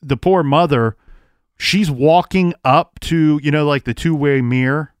was the poor mother. She's walking up to, like the two-way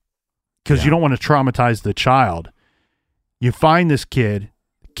mirror, because you don't want to traumatize the child. You find this kid.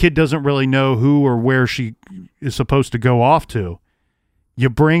 Kid doesn't really know who or where she is supposed to go off to.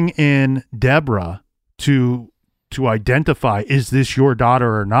 You bring in Deborah to identify, is this your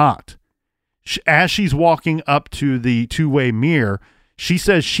daughter or not? As she's walking up to the two-way mirror, she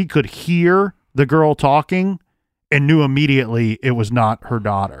says she could hear the girl talking and knew immediately it was not her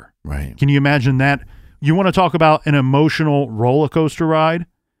daughter. Right. Can you imagine that? You want to talk about an emotional roller coaster ride?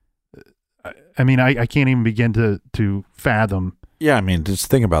 I mean, I can't even begin to fathom. Yeah, I mean, just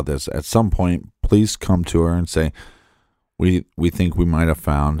think about this. At some point, please come to her and say, we think we might have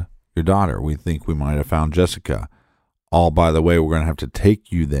found your daughter. We think we might have found Jessica. All, by the way, we're going to have to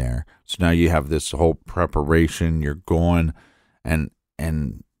take you there. So now you have this whole preparation. You're going, and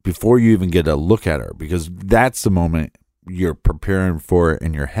before you even get a look at her, because that's the moment you're preparing for it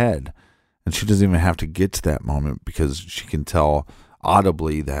in your head. And she doesn't even have to get to that moment because she can tell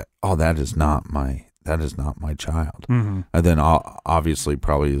audibly that, oh, that is not my child. Mm-hmm. And then obviously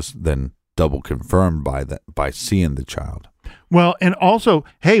probably is then double confirmed by seeing the child. Well, and also,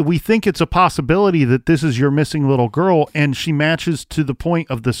 hey, we think it's a possibility that this is your missing little girl, and she matches to the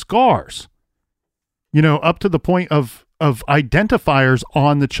point of the scars, up to the point of identifiers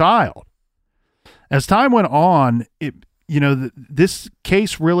on the child. As time went on, this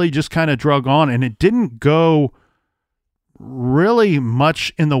case really just kind of drug on, and it didn't go really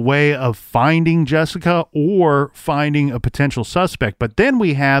much in the way of finding Jessica or finding a potential suspect. But then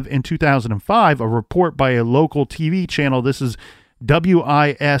we have in 2005 a report by a local TV channel. This is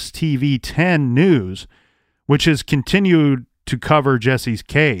WIS-TV 10 News, which has continued to cover Jesse's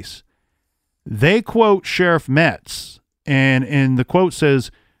case. They quote Sheriff Metz, and in the quote says,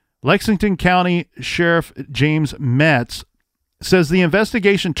 Lexington County Sheriff James Metz says the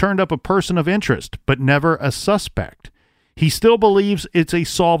investigation turned up a person of interest, but never a suspect. He still believes it's a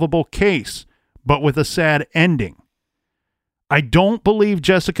solvable case, but with a sad ending. I don't believe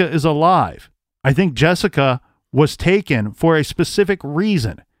Jessica is alive. I think Jessica was taken for a specific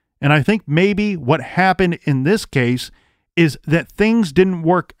reason. And I think maybe what happened in this case is that things didn't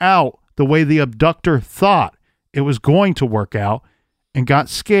work out the way the abductor thought it was going to work out and got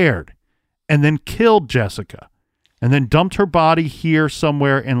scared and then killed Jessica and then dumped her body here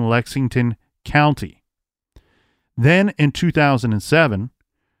somewhere in Lexington County. Then in 2007,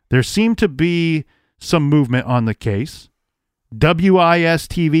 there seemed to be some movement on the case.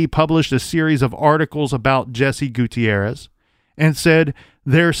 WIS-TV published a series of articles about Jesse Gutierrez and said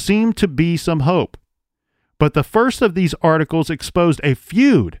there seemed to be some hope. But the first of these articles exposed a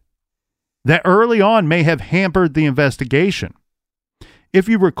feud that early on may have hampered the investigation. If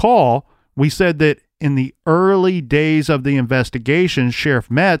you recall, we said that in the early days of the investigation, Sheriff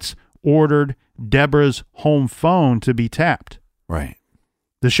Metz ordered Deborah's home phone to be tapped. Right.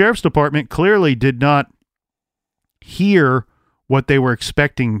 The sheriff's department clearly did not hear what they were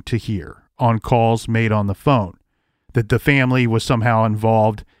expecting to hear on calls made on the phone, that the family was somehow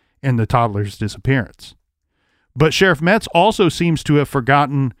involved in the toddler's disappearance. But Sheriff Metz also seems to have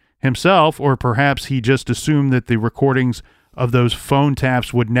forgotten himself, or perhaps he just assumed that the recordings of those phone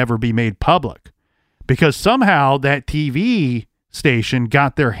taps would never be made public, because somehow that TV station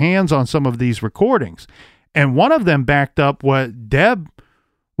got their hands on some of these recordings. And one of them backed up what Deb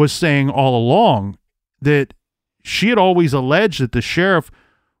was saying all along, that she had always alleged that the sheriff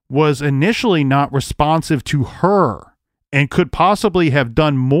was initially not responsive to her and could possibly have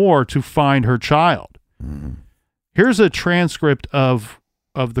done more to find her child. Mm-hmm. Here's a transcript of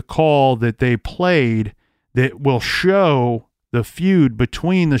the call that they played that will show the feud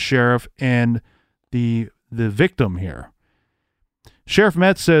between the sheriff and the victim here. Sheriff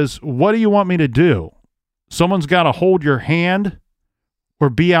Metz says, "What do you want me to do? Someone's got to hold your hand or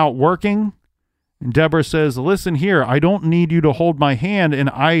be out working?" And Deborah says, "Listen here, I don't need you to hold my hand, and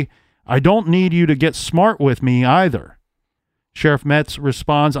I don't need you to get smart with me either." Sheriff Metz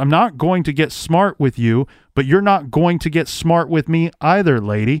responds, "I'm not going to get smart with you, but you're not going to get smart with me either,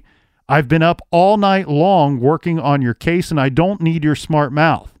 lady. I've been up all night long working on your case, and I don't need your smart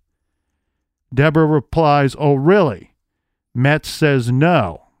mouth." Deborah replies, "Oh, really?" Metz says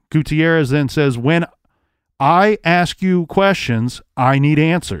no. Gutierrez then says, "When I ask you questions, I need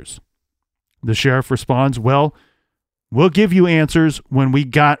answers." The sheriff responds, "Well, we'll give you answers when we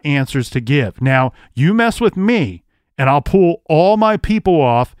got answers to give. Now, you mess with me, and I'll pull all my people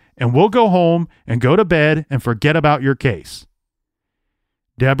off, and we'll go home and go to bed and forget about your case."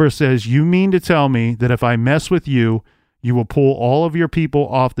 Deborah says, "You mean to tell me that if I mess with you, you will pull all of your people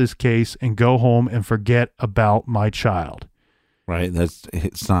off this case and go home and forget about my child?" Right.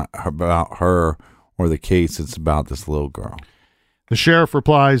 It's not about her or the case. It's about this little girl. The sheriff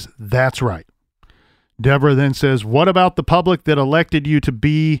replies, "That's right." Deborah then says, "What about the public that elected you to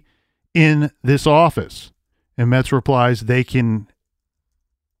be in this office?" And Metz replies, "They can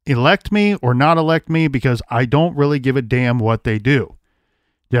elect me or not elect me because I don't really give a damn what they do."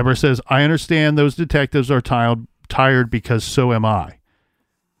 Deborah says, "I understand those detectives are tired because so am I.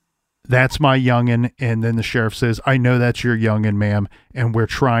 That's my youngin." And then the sheriff says, "I know that's your youngin, ma'am, and we're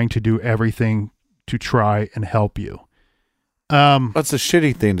trying to do everything to try and help you." That's a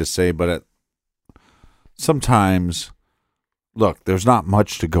shitty thing to say, but sometimes, look, there's not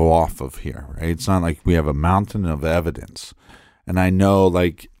much to go off of here, right? It's not like we have a mountain of evidence. And I know,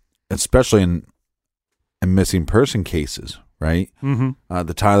 like, especially in missing person cases, right? Mm-hmm.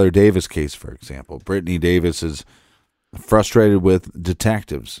 The Tyler Davis case, for example. Brittany Davis is frustrated with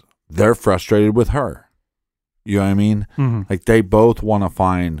detectives. They're frustrated with her. You know what I mean? Mm-hmm. Like, they both want to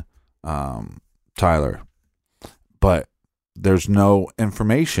find Tyler, but there's no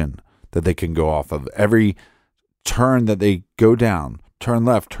information that they can go off of. Every turn that they go down, turn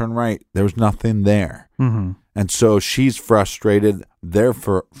left, turn right, there's nothing there. Mm-hmm. And so she's frustrated, they're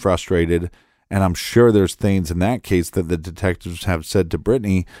frustrated, and I'm sure there's things in that case that the detectives have said to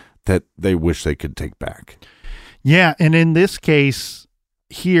Brittany that they wish they could take back. Yeah, and in this case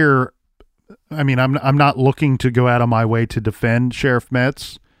here, I mean, I'm not looking to go out of my way to defend Sheriff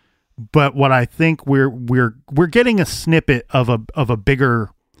Metz, but what I think we're getting a snippet of a bigger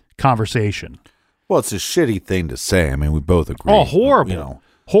conversation. Well, it's a shitty thing to say. I mean, we both agree. Oh, horrible. You know,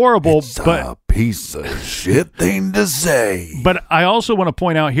 horrible, it's but a piece of shit thing to say. But I also want to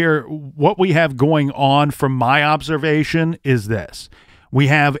point out here what we have going on from my observation is this. We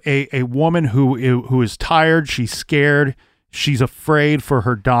have a woman who is tired, she's scared, she's afraid for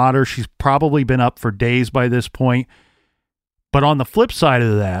her daughter. She's probably been up for days by this point. But on the flip side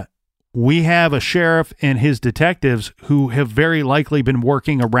of that, we have a sheriff and his detectives who have very likely been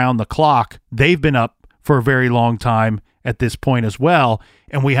working around the clock. They've been up for a very long time at this point as well.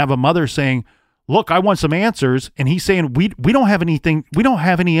 And we have a mother saying, "Look, I want some answers." And he's saying, we don't have anything. We don't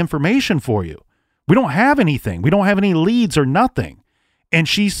have any information for you. We don't have anything. We don't have any leads or nothing. And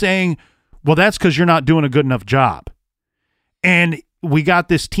she's saying, "Well, that's because you're not doing a good enough job." And we got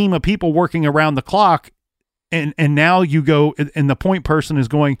this team of people working around the clock. And now you go, and the point person is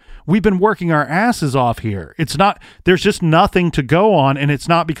going, "We've been working our asses off here. It's not, there's just nothing to go on. And it's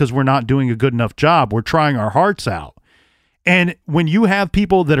not because we're not doing a good enough job. We're trying our hearts out." And when you have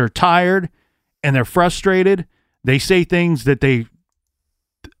people that are tired and they're frustrated, they say things that they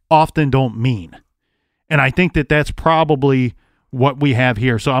often don't mean. And I think that that's probably what we have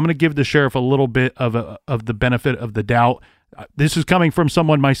here. So I'm going to give the sheriff a little bit of the benefit of the doubt. This is coming from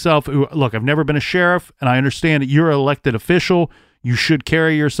someone myself who, look, I've never been a sheriff, and I understand that you're an elected official. You should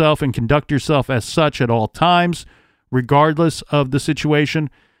carry yourself and conduct yourself as such at all times, regardless of the situation.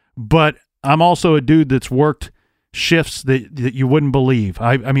 But I'm also a dude that's worked shifts that you wouldn't believe.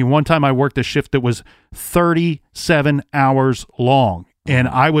 I mean, one time I worked a shift that was 37 hours long, and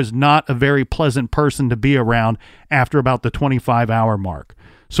I was not a very pleasant person to be around after about the 25-hour mark.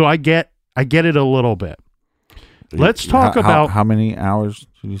 So I get it a little bit. Let's talk about how many hours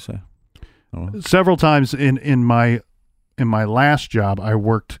did you say? Several times in my in my last job, I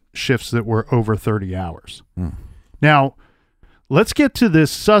worked shifts that were over 30 hours. Now, let's get to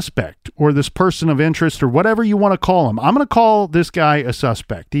this suspect or this person of interest or whatever you want to call him. I'm going to call this guy a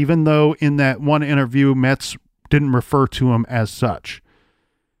suspect, even though in that one interview, Metz didn't refer to him as such.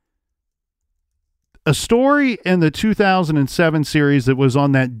 A story in the 2007 series that was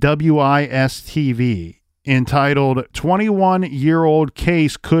on that WIS TV entitled 21-Year-Old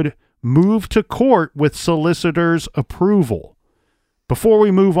Case Could Move to Court with Solicitor's Approval. Before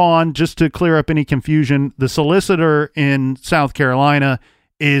we move on, just to clear up any confusion, the solicitor in South Carolina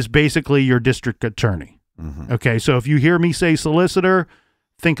is basically your district attorney. Okay, so if you hear me say solicitor,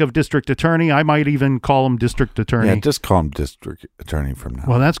 think of district attorney. I might even call him district attorney. Yeah, just call him district attorney from now.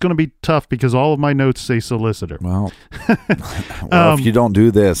 Well, that's going to be tough because all of my notes say solicitor. Well, if you don't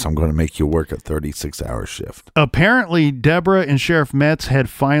do this, I'm going to make you work a 36-hour shift. Apparently, Deborah and Sheriff Metz had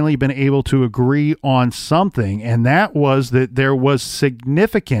finally been able to agree on something, and that was that there was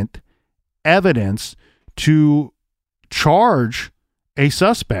significant evidence to charge a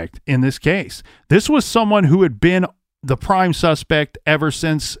suspect in this case. This was someone who had been the prime suspect ever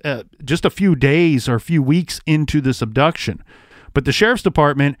since just a few days or a few weeks into this abduction. But the sheriff's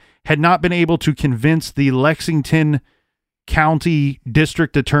department had not been able to convince the Lexington County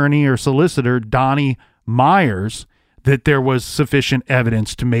District Attorney or Solicitor, Donnie Myers, that there was sufficient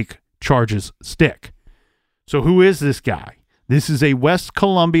evidence to make charges stick. So who is this guy? This is a West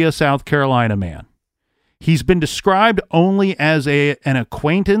Columbia, South Carolina man. He's been described only as an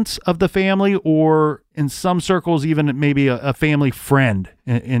acquaintance of the family, or in some circles, even maybe a family friend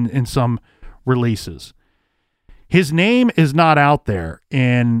in some releases. His name is not out there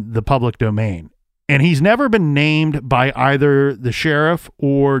in the public domain, and he's never been named by either the sheriff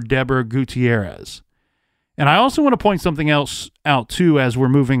or Deborah Gutierrez. And I also want to point something else out, too, as we're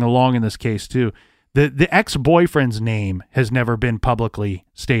moving along in this case, too. The ex-boyfriend's name has never been publicly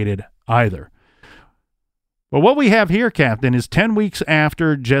stated either. But what we have here, Captain, is 10 weeks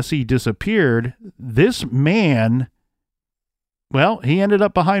after Jesse disappeared, this man, well, he ended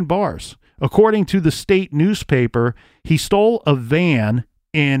up behind bars. According to the state newspaper, he stole a van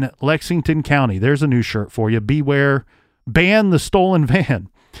in Lexington County. There's a new shirt for you. Beware, ban the stolen van.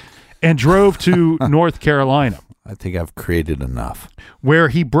 And drove to North Carolina. I think I've created enough. Where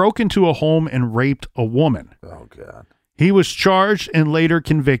he broke into a home and raped a woman. Oh, God. He was charged and later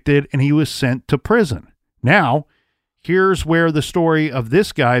convicted, and he was sent to prison. Now, here's where the story of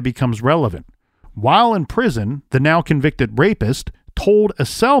this guy becomes relevant. While in prison, the now convicted rapist told a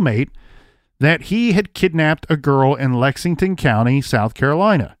cellmate that he had kidnapped a girl in Lexington County, South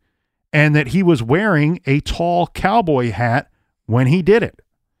Carolina, and that he was wearing a tall cowboy hat when he did it.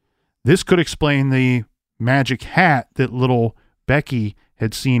 This could explain the magic hat that little Becky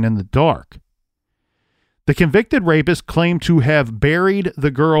had seen in the dark. The convicted rapist claimed to have buried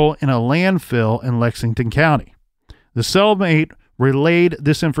the girl in a landfill in Lexington County. The cellmate relayed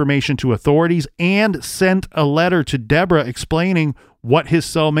this information to authorities and sent a letter to Deborah explaining what his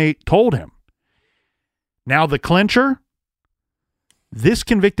cellmate told him. Now the clincher, this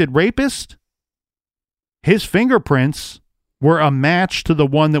convicted rapist, his fingerprints were a match to the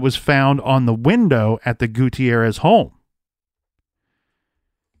one that was found on the window at the Gutierrez home.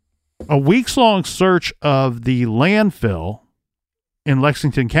 A weeks-long search of the landfill in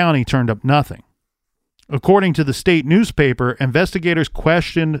Lexington County turned up nothing. According to the state newspaper, investigators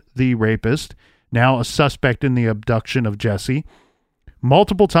questioned the rapist, now a suspect in the abduction of Jesse,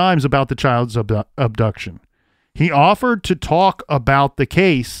 multiple times about the child's abduction. He offered to talk about the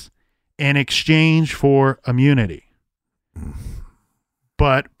case in exchange for immunity.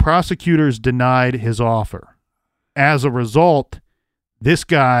 But prosecutors denied his offer. As a result, this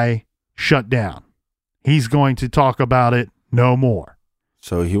guy shut down. He's going to talk about it no more.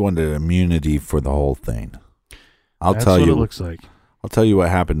 So he wanted immunity for the whole thing. That's what it looks like. I'll tell you what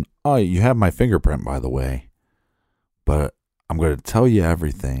happened. Oh, you have my fingerprint, by the way. But I'm going to tell you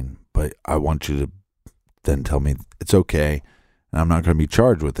everything. But I want you to then tell me it's okay. And I'm not going to be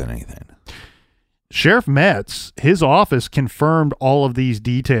charged with anything. Sheriff Metz, his office confirmed all of these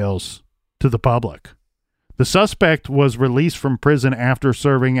details to the public. The suspect was released from prison after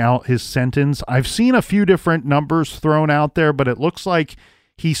serving out his sentence. I've seen a few different numbers thrown out there, but it looks like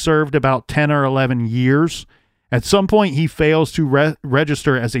he served about 10 or 11 years. At some point, he fails to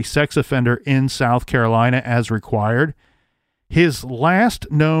register as a sex offender in South Carolina as required. His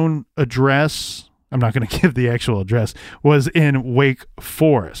last known address, I'm not going to give the actual address, was in Wake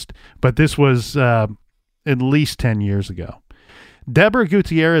Forest, but this was at least 10 years ago. Deborah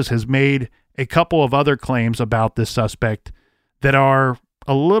Gutierrez has made a couple of other claims about this suspect that are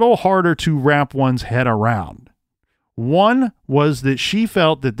a little harder to wrap one's head around. One was that she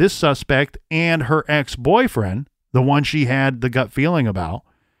felt that this suspect and her ex-boyfriend, the one she had the gut feeling about,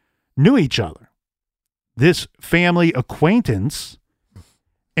 knew each other. This family acquaintance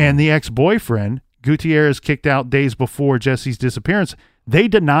and the ex-boyfriend, Gutierrez kicked out days before Jesse's disappearance, they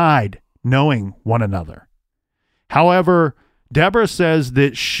denied knowing one another. However, Deborah says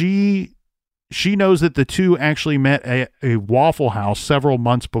that she knows that the two actually met at a Waffle House several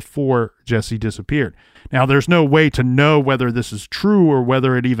months before Jesse disappeared. Now, there's no way to know whether this is true or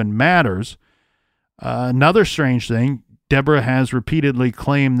whether it even matters. Another strange thing, Deborah has repeatedly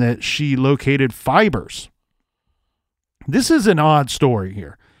claimed that she located fibers. This is an odd story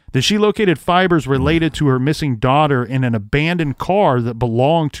here, that she located fibers related to her missing daughter in an abandoned car that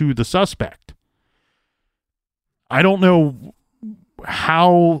belonged to the suspect. I don't know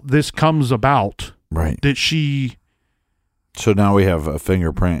how this comes about. Right. That she... So now we have a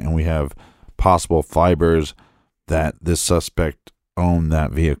fingerprint and we have possible fibers that this suspect owned that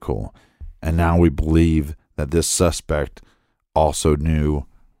vehicle. And now we believe that this suspect also knew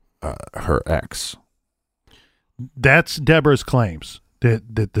her ex. That's Deborah's claims,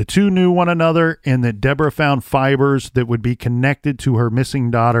 that the two knew one another and that Deborah found fibers that would be connected to her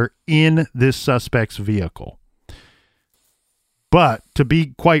missing daughter in this suspect's vehicle. But to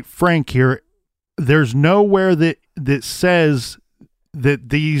be quite frank here, there's nowhere that says that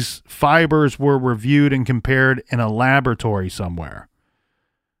these fibers were reviewed and compared in a laboratory somewhere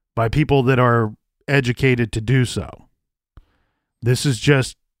by people that are educated to do so. This is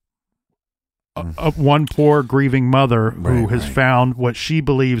just one poor grieving mother who has found what she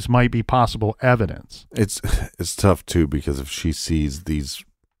believes might be possible evidence. It's tough too, because if she sees these,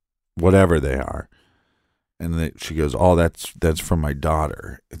 whatever they are, and she goes, "Oh, that's from my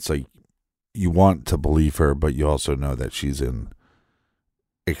daughter." It's like you want to believe her, but you also know that she's in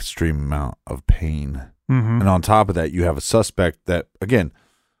extreme amount of pain. Mm-hmm. And on top of that, you have a suspect that, again,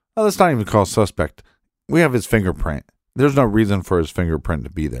 let's not even call suspect. We have his fingerprint. There's no reason for his fingerprint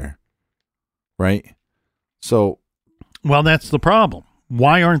to be there, right? So, well, that's the problem.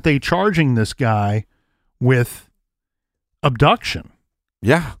 Why aren't they charging this guy with abduction?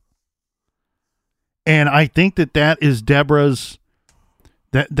 Yeah. And I think that is Deborah's.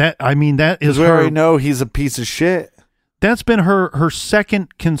 That is we her. already know he's a piece of shit. That's been her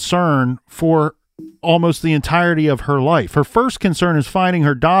second concern for almost the entirety of her life. Her first concern is finding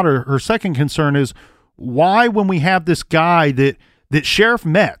her daughter. Her second concern is why, when we have this guy that Sheriff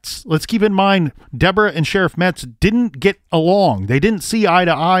Metz, let's keep in mind, Deborah and Sheriff Metz didn't get along. They didn't see eye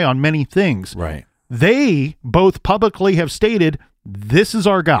to eye on many things. Right. They both publicly have stated, this is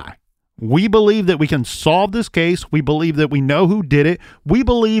our guy. We believe that we can solve this case. We believe that we know who did it. We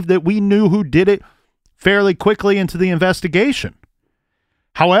believe that we knew who did it fairly quickly into the investigation.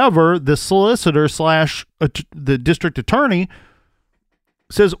 However, the solicitor / the district attorney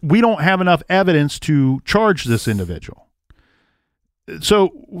says we don't have enough evidence to charge this individual.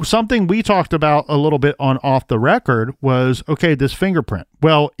 So something we talked about a little bit on Off the Record was, okay, this fingerprint.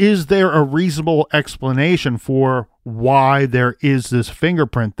 Well, is there a reasonable explanation for why there is this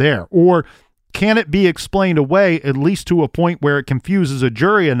fingerprint there? Or can it be explained away, at least to a point where it confuses a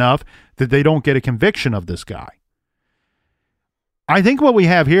jury enough that they don't get a conviction of this guy? I think what we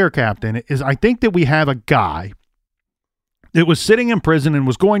have here, Captain, is I think that we have a guy that was sitting in prison and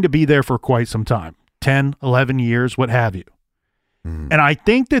was going to be there for quite some time, 10, 11 years, what have you. Mm-hmm. And I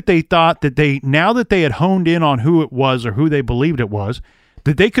think that they thought that now that they had honed in on who it was or who they believed it was,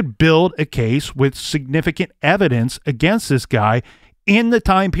 that they could build a case with significant evidence against this guy in the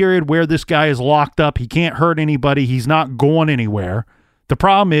time period where this guy is locked up. He can't hurt anybody. He's not going anywhere. The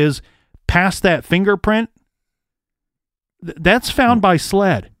problem is, past that fingerprint, that's found by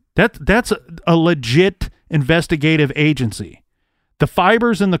SLED. That's a legit investigative agency. The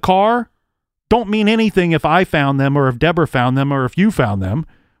fibers in the car don't mean anything if I found them or if Deborah found them or if you found them.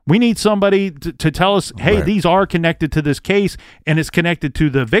 We need somebody to tell us, hey, right, these are connected to this case, and it's connected to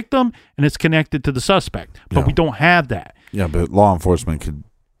the victim, and it's connected to the suspect. But we don't have that. Yeah, but law enforcement could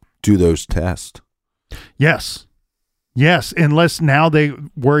do those tests. Yes, unless now they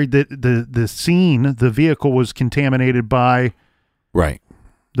worried that the scene, the vehicle, was contaminated by the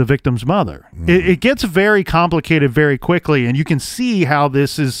victim's mother. Mm-hmm. It gets very complicated very quickly, and you can see how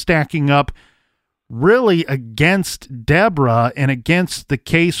this is stacking up really against Deborah and against the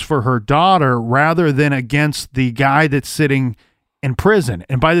case for her daughter rather than against the guy that's sitting in prison.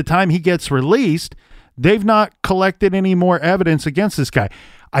 And by the time he gets released, they've not collected any more evidence against this guy.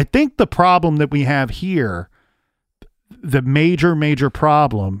 I think the problem that we have here, the major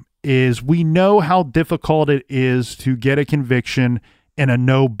problem, is we know how difficult it is to get a conviction in a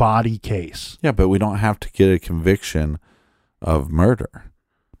no body case. Yeah, but we don't have to get a conviction of murder.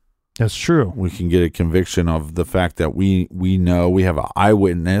 That's true. We can get a conviction of the fact that we know we have an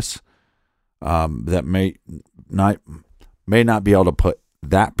eyewitness that may not be able to put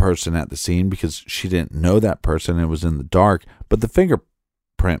that person at the scene because she didn't know that person and it was in the dark, but the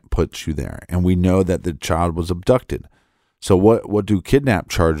fingerprint puts you there, and we know that the child was abducted. So what do kidnap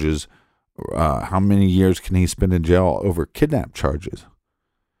charges, how many years can he spend in jail over kidnap charges?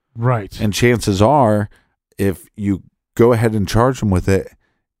 Right. And chances are, if you go ahead and charge him with it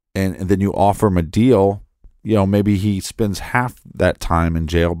and then you offer him a deal, maybe he spends half that time in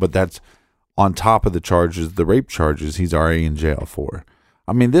jail, but that's on top of the charges, the rape charges he's already in jail for.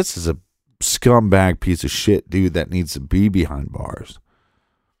 I mean, this is a scumbag piece of shit, dude, that needs to be behind bars.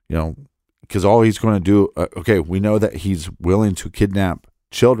 Because all he's going to do, okay, we know that he's willing to kidnap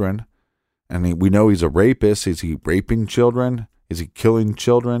children, and we know he's a rapist. Is he raping children? Is he killing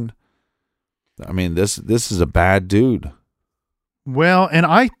children? I mean, this is a bad dude. Well, and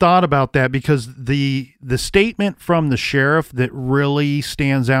I thought about that because the statement from the sheriff that really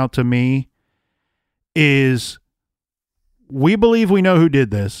stands out to me is, we believe we know who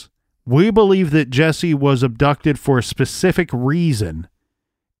did this. We believe that Jesse was abducted for a specific reason.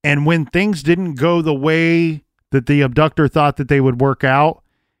 And when things didn't go the way that the abductor thought that they would work out,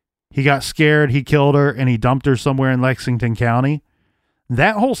 he got scared, he killed her, and he dumped her somewhere in Lexington County.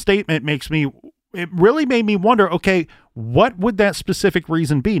 That whole statement it really made me wonder, okay, what would that specific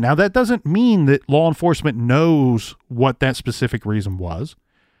reason be? Now, that doesn't mean that law enforcement knows what that specific reason was.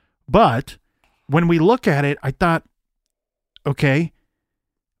 But when we look at it, I thought, okay,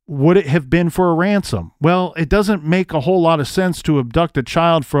 would it have been for a ransom? Well, it doesn't make a whole lot of sense to abduct a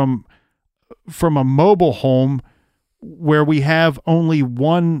child from a mobile home where we have only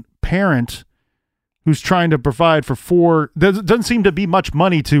one parent who's trying to provide for four. There doesn't seem to be much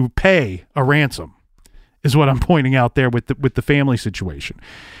money to pay a ransom, is what I'm pointing out there with the family situation.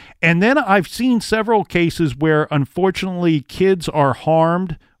 And then I've seen several cases where, unfortunately, kids are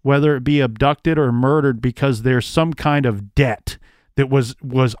harmed, whether it be abducted or murdered, because there's some kind of debt that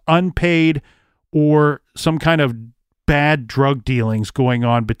was unpaid or some kind of bad drug dealings going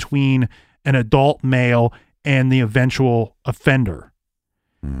on between an adult male and the eventual offender.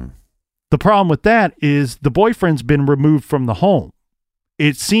 The problem with that is the boyfriend's been removed from the home.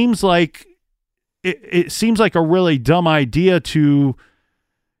 It seems like a really dumb idea to,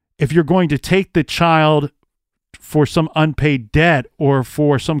 if you're going to take the child for some unpaid debt or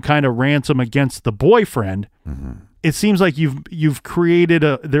for some kind of ransom against the boyfriend, it seems like you've created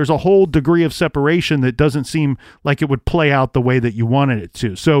there's a whole degree of separation that doesn't seem like it would play out the way that you wanted it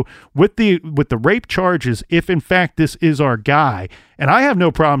to. So with the rape charges, if in fact this is our guy, and I have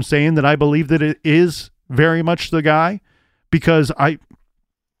no problem saying that I believe that it is very much the guy, because I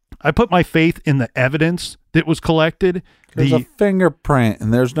put my faith in the evidence that was collected. There's a fingerprint,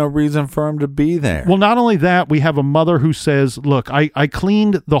 and there's no reason for him to be there. Well, not only that, we have a mother who says, look, I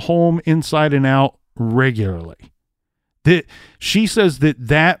cleaned the home inside and out regularly. She says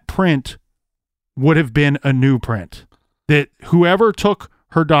that print would have been a new print. That whoever took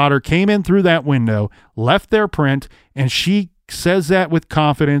her daughter came in through that window, left their print, and she says that with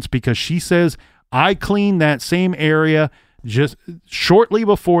confidence because she says, I cleaned that same area just shortly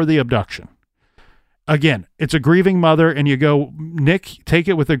before the abduction. Again, it's a grieving mother, and you go, Nick, take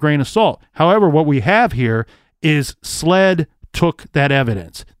it with a grain of salt. However, what we have here is SLED took that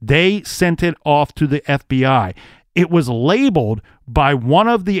evidence. They sent it off to the FBI. It was labeled by one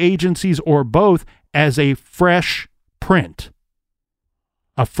of the agencies or both as a fresh print.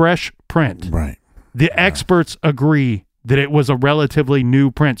 A fresh print. Right. The experts agree that it was a relatively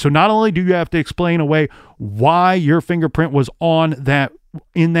new print. So not only do you have to explain away why your fingerprint was on that,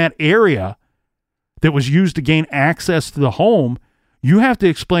 in that area that was used to gain access to the home, you have to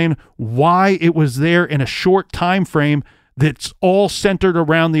explain why it was there in a short time frame that's all centered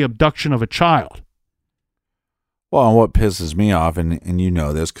around the abduction of a child. Well, and what pisses me off, and you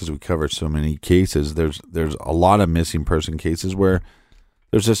know this because we cover so many cases, there's a lot of missing person cases where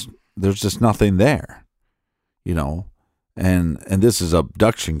there's just nothing there, you know, and this is an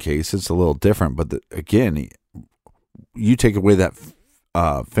abduction case. It's a little different, but again, you take away that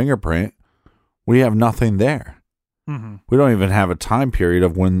fingerprint, we have nothing there. Mm-hmm. We don't even have a time period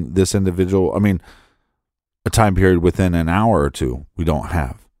of when this individual, a time period within an hour or two, we don't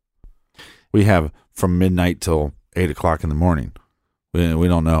have. We have from midnight till 8 o'clock in the morning. We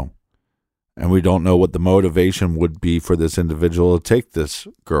don't know. And we don't know what the motivation would be for this individual to take this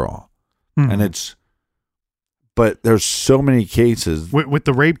girl. Mm-hmm. And but there's so many cases. With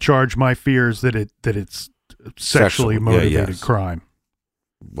the rape charge, my fear is that it's sexually motivated crime.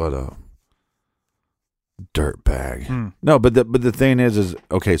 what a dirtbag. No, but the thing is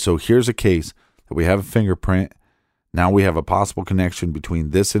okay, so here's a case that we have a fingerprint. Now we have a possible connection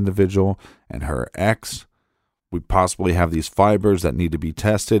between this individual and her ex. We possibly have these fibers that need to be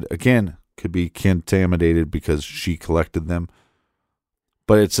tested. Again, could be contaminated because she collected them.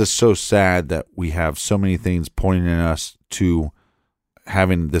 But it's just so sad that we have so many things pointing us to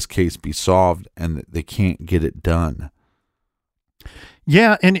having this case be solved and they can't get it done.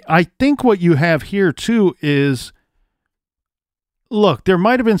 Yeah, and I think what you have here too is, look, there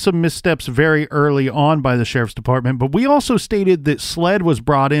might have been some missteps very early on by the sheriff's department, but we also stated that SLED was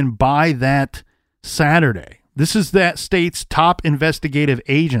brought in by that Saturday. This is that state's top investigative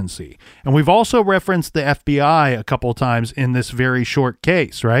agency. And we've also referenced the FBI a couple of times in this very short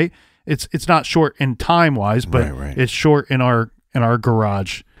case, right? It's not short in time-wise, but right. It's short in our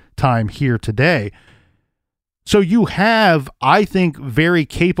garage time here today. So you have, I think, very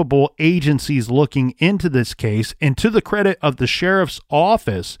capable agencies looking into this case. And to the credit of the sheriff's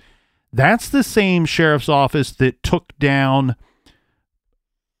office, that's the same sheriff's office that took down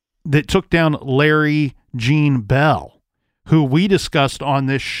Larry Gene Bell, who we discussed on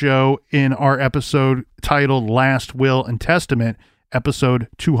this show in our episode titled Last Will and Testament, episode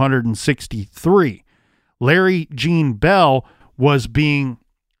 263. Larry Gene Bell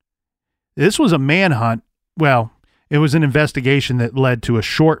this was a manhunt. Well, it was an investigation that led to a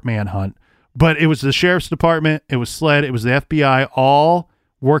short manhunt, but it was the sheriff's department, it was SLED, it was the FBI, all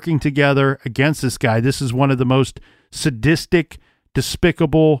working together against this guy. This is one of the most sadistic,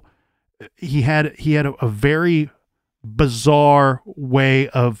 despicable. He had a very bizarre way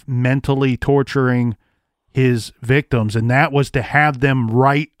of mentally torturing his victims, and that was to have them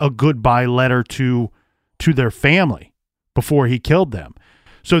write a goodbye letter to their family before he killed them.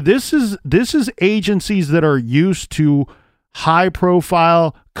 So this is agencies that are used to high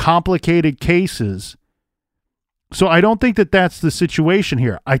profile, complicated cases. So I don't think that that's the situation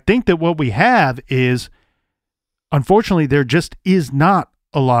here. I think that what we have is, unfortunately, there just is not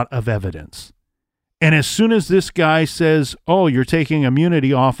a lot of evidence. And as soon as this guy says, oh, you're taking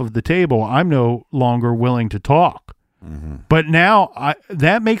immunity off of the table, I'm no longer willing to talk. Mm-hmm. But now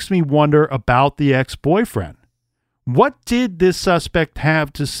that makes me wonder about the ex-boyfriend. What did this suspect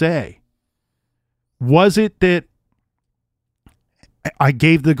have to say? Was it that I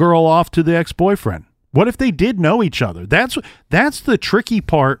gave the girl off to the ex-boyfriend? What if they did know each other? That's the tricky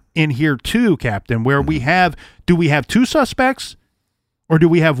part in here too, Captain, where do we have two suspects or do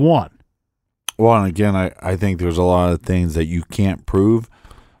we have one? Well, and again, I think there's a lot of things that you can't prove,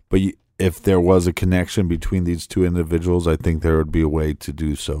 but if there was a connection between these two individuals, I think there would be a way to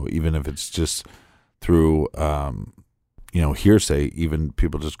do so, even if it's just through, hearsay, even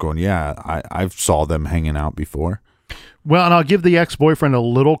people just going, yeah, I saw them hanging out before. Well, and I'll give the ex-boyfriend a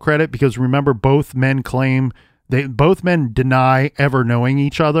little credit because remember, both men deny ever knowing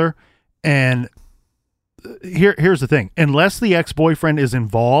each other. And here's the thing. Unless the ex-boyfriend is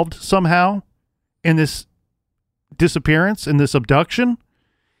involved somehow in this disappearance, in this abduction,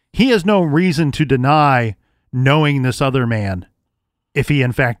 he has no reason to deny knowing this other man if he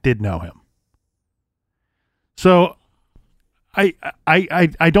in fact did know him. So I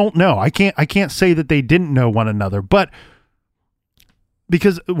don't know. I can't say that they didn't know one another, but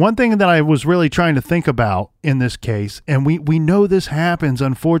because one thing that I was really trying to think about in this case, and we know this happens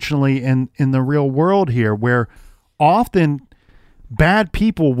unfortunately in the real world here, where often bad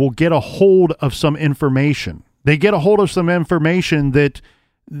people will get a hold of some information. They get a hold of some information that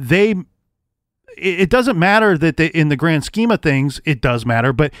it doesn't matter that in the grand scheme of things, it does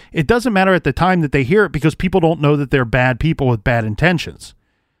matter, but it doesn't matter at the time that they hear it because people don't know that they're bad people with bad intentions.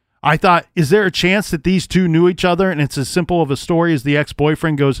 I thought, is there a chance that these two knew each other and it's as simple of a story as the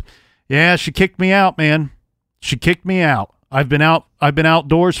ex-boyfriend goes, yeah, she kicked me out, man. She kicked me out. I've been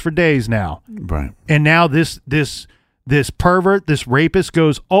outdoors for days now. Right. And now this pervert, this rapist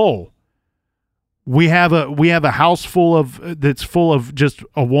goes, oh, we have a house full of just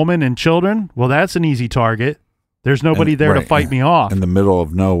a woman and children. Well, that's an easy target. There's nobody there to fight me off. In the middle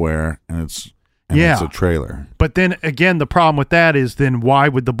of nowhere, and it's a trailer. But then again, the problem with that is then why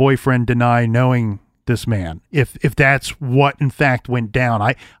would the boyfriend deny knowing this man if that's what in fact went down?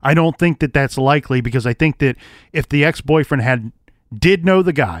 I don't think that that's likely, because I think that if the ex-boyfriend did know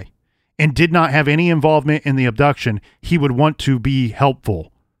the guy and did not have any involvement in the abduction, he would want to be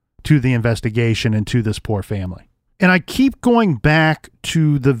helpful to the investigation and to this poor family. And I keep going back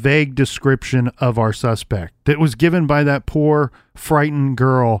to the vague description of our suspect that was given by that poor, frightened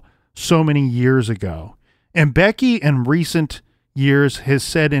girl so many years ago. And Becky in recent years has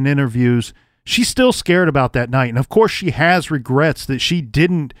said in interviews she's still scared about that night. And of course she has regrets that she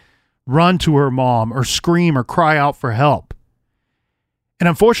didn't run to her mom or scream or cry out for help. And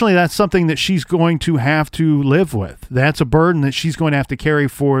unfortunately, that's something that she's going to have to live with. That's a burden that she's going to have to carry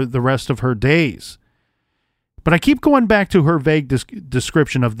for the rest of her days. But I keep going back to her vague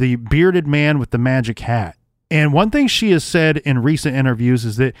description of the bearded man with the magic hat. And one thing she has said in recent interviews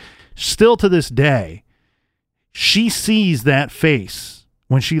is that still to this day, she sees that face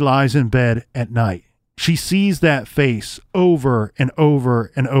when she lies in bed at night. She sees that face over and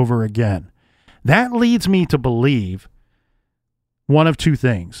over and over again. That leads me to believe one of two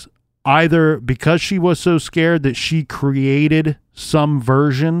things. Either because she was so scared that she created some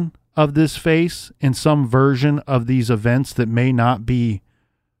version of this face and some version of these events that may not be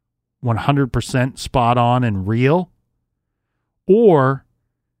 100% spot on and real, or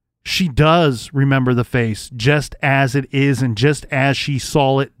she does remember the face just as it is and just as she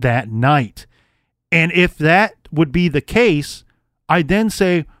saw it that night. And if that would be the case, I then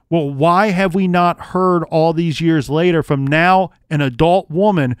say, well, why have we not heard all these years later from now an adult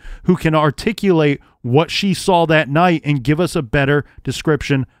woman who can articulate what she saw that night and give us a better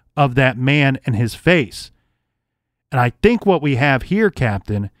description of that man and his face? And I think what we have here,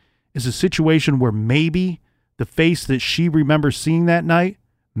 Captain, is a situation where maybe the face that she remembers seeing that night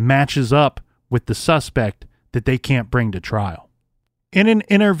matches up with the suspect that they can't bring to trial. In an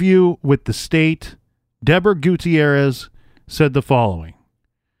interview with The State, Deborah Gutierrez said the following: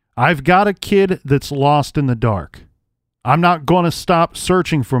 "I've got a kid that's lost in the dark. I'm not going to stop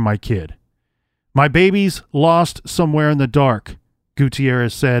searching for my kid. My baby's lost somewhere in the dark,"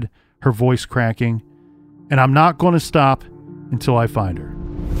 Gutierrez said, her voice cracking, "and I'm not going to stop until I find her."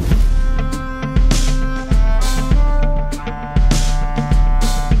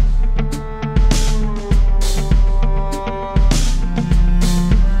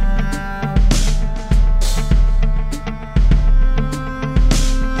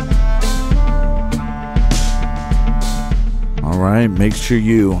 All right, make sure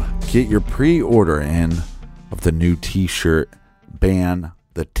you get your pre-order in of the new t-shirt, Ban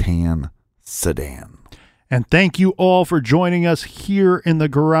the Tan Sedan. And thank you all for joining us here in the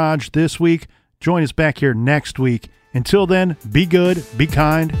garage this week. Join us back here next week. Until then, be good, be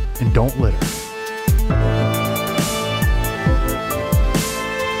kind, and don't litter.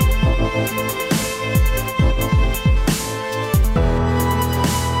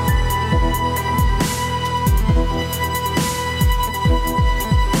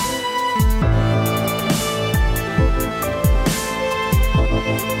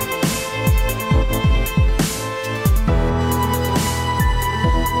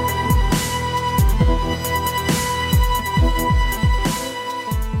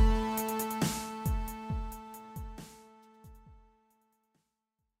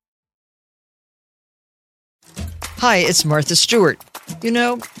 Hi, it's Martha Stewart. You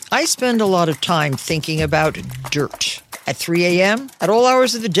know, I spend a lot of time thinking about dirt. At 3 a.m., at all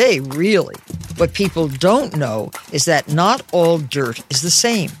hours of the day, really. What people don't know is that not all dirt is the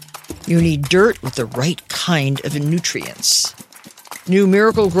same. You need dirt with the right kind of nutrients. New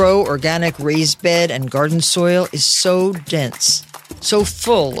Miracle-Gro organic raised bed and garden soil is so dense, so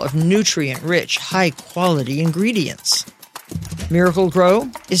full of nutrient-rich, high-quality ingredients. Miracle-Gro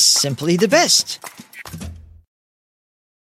is simply the best.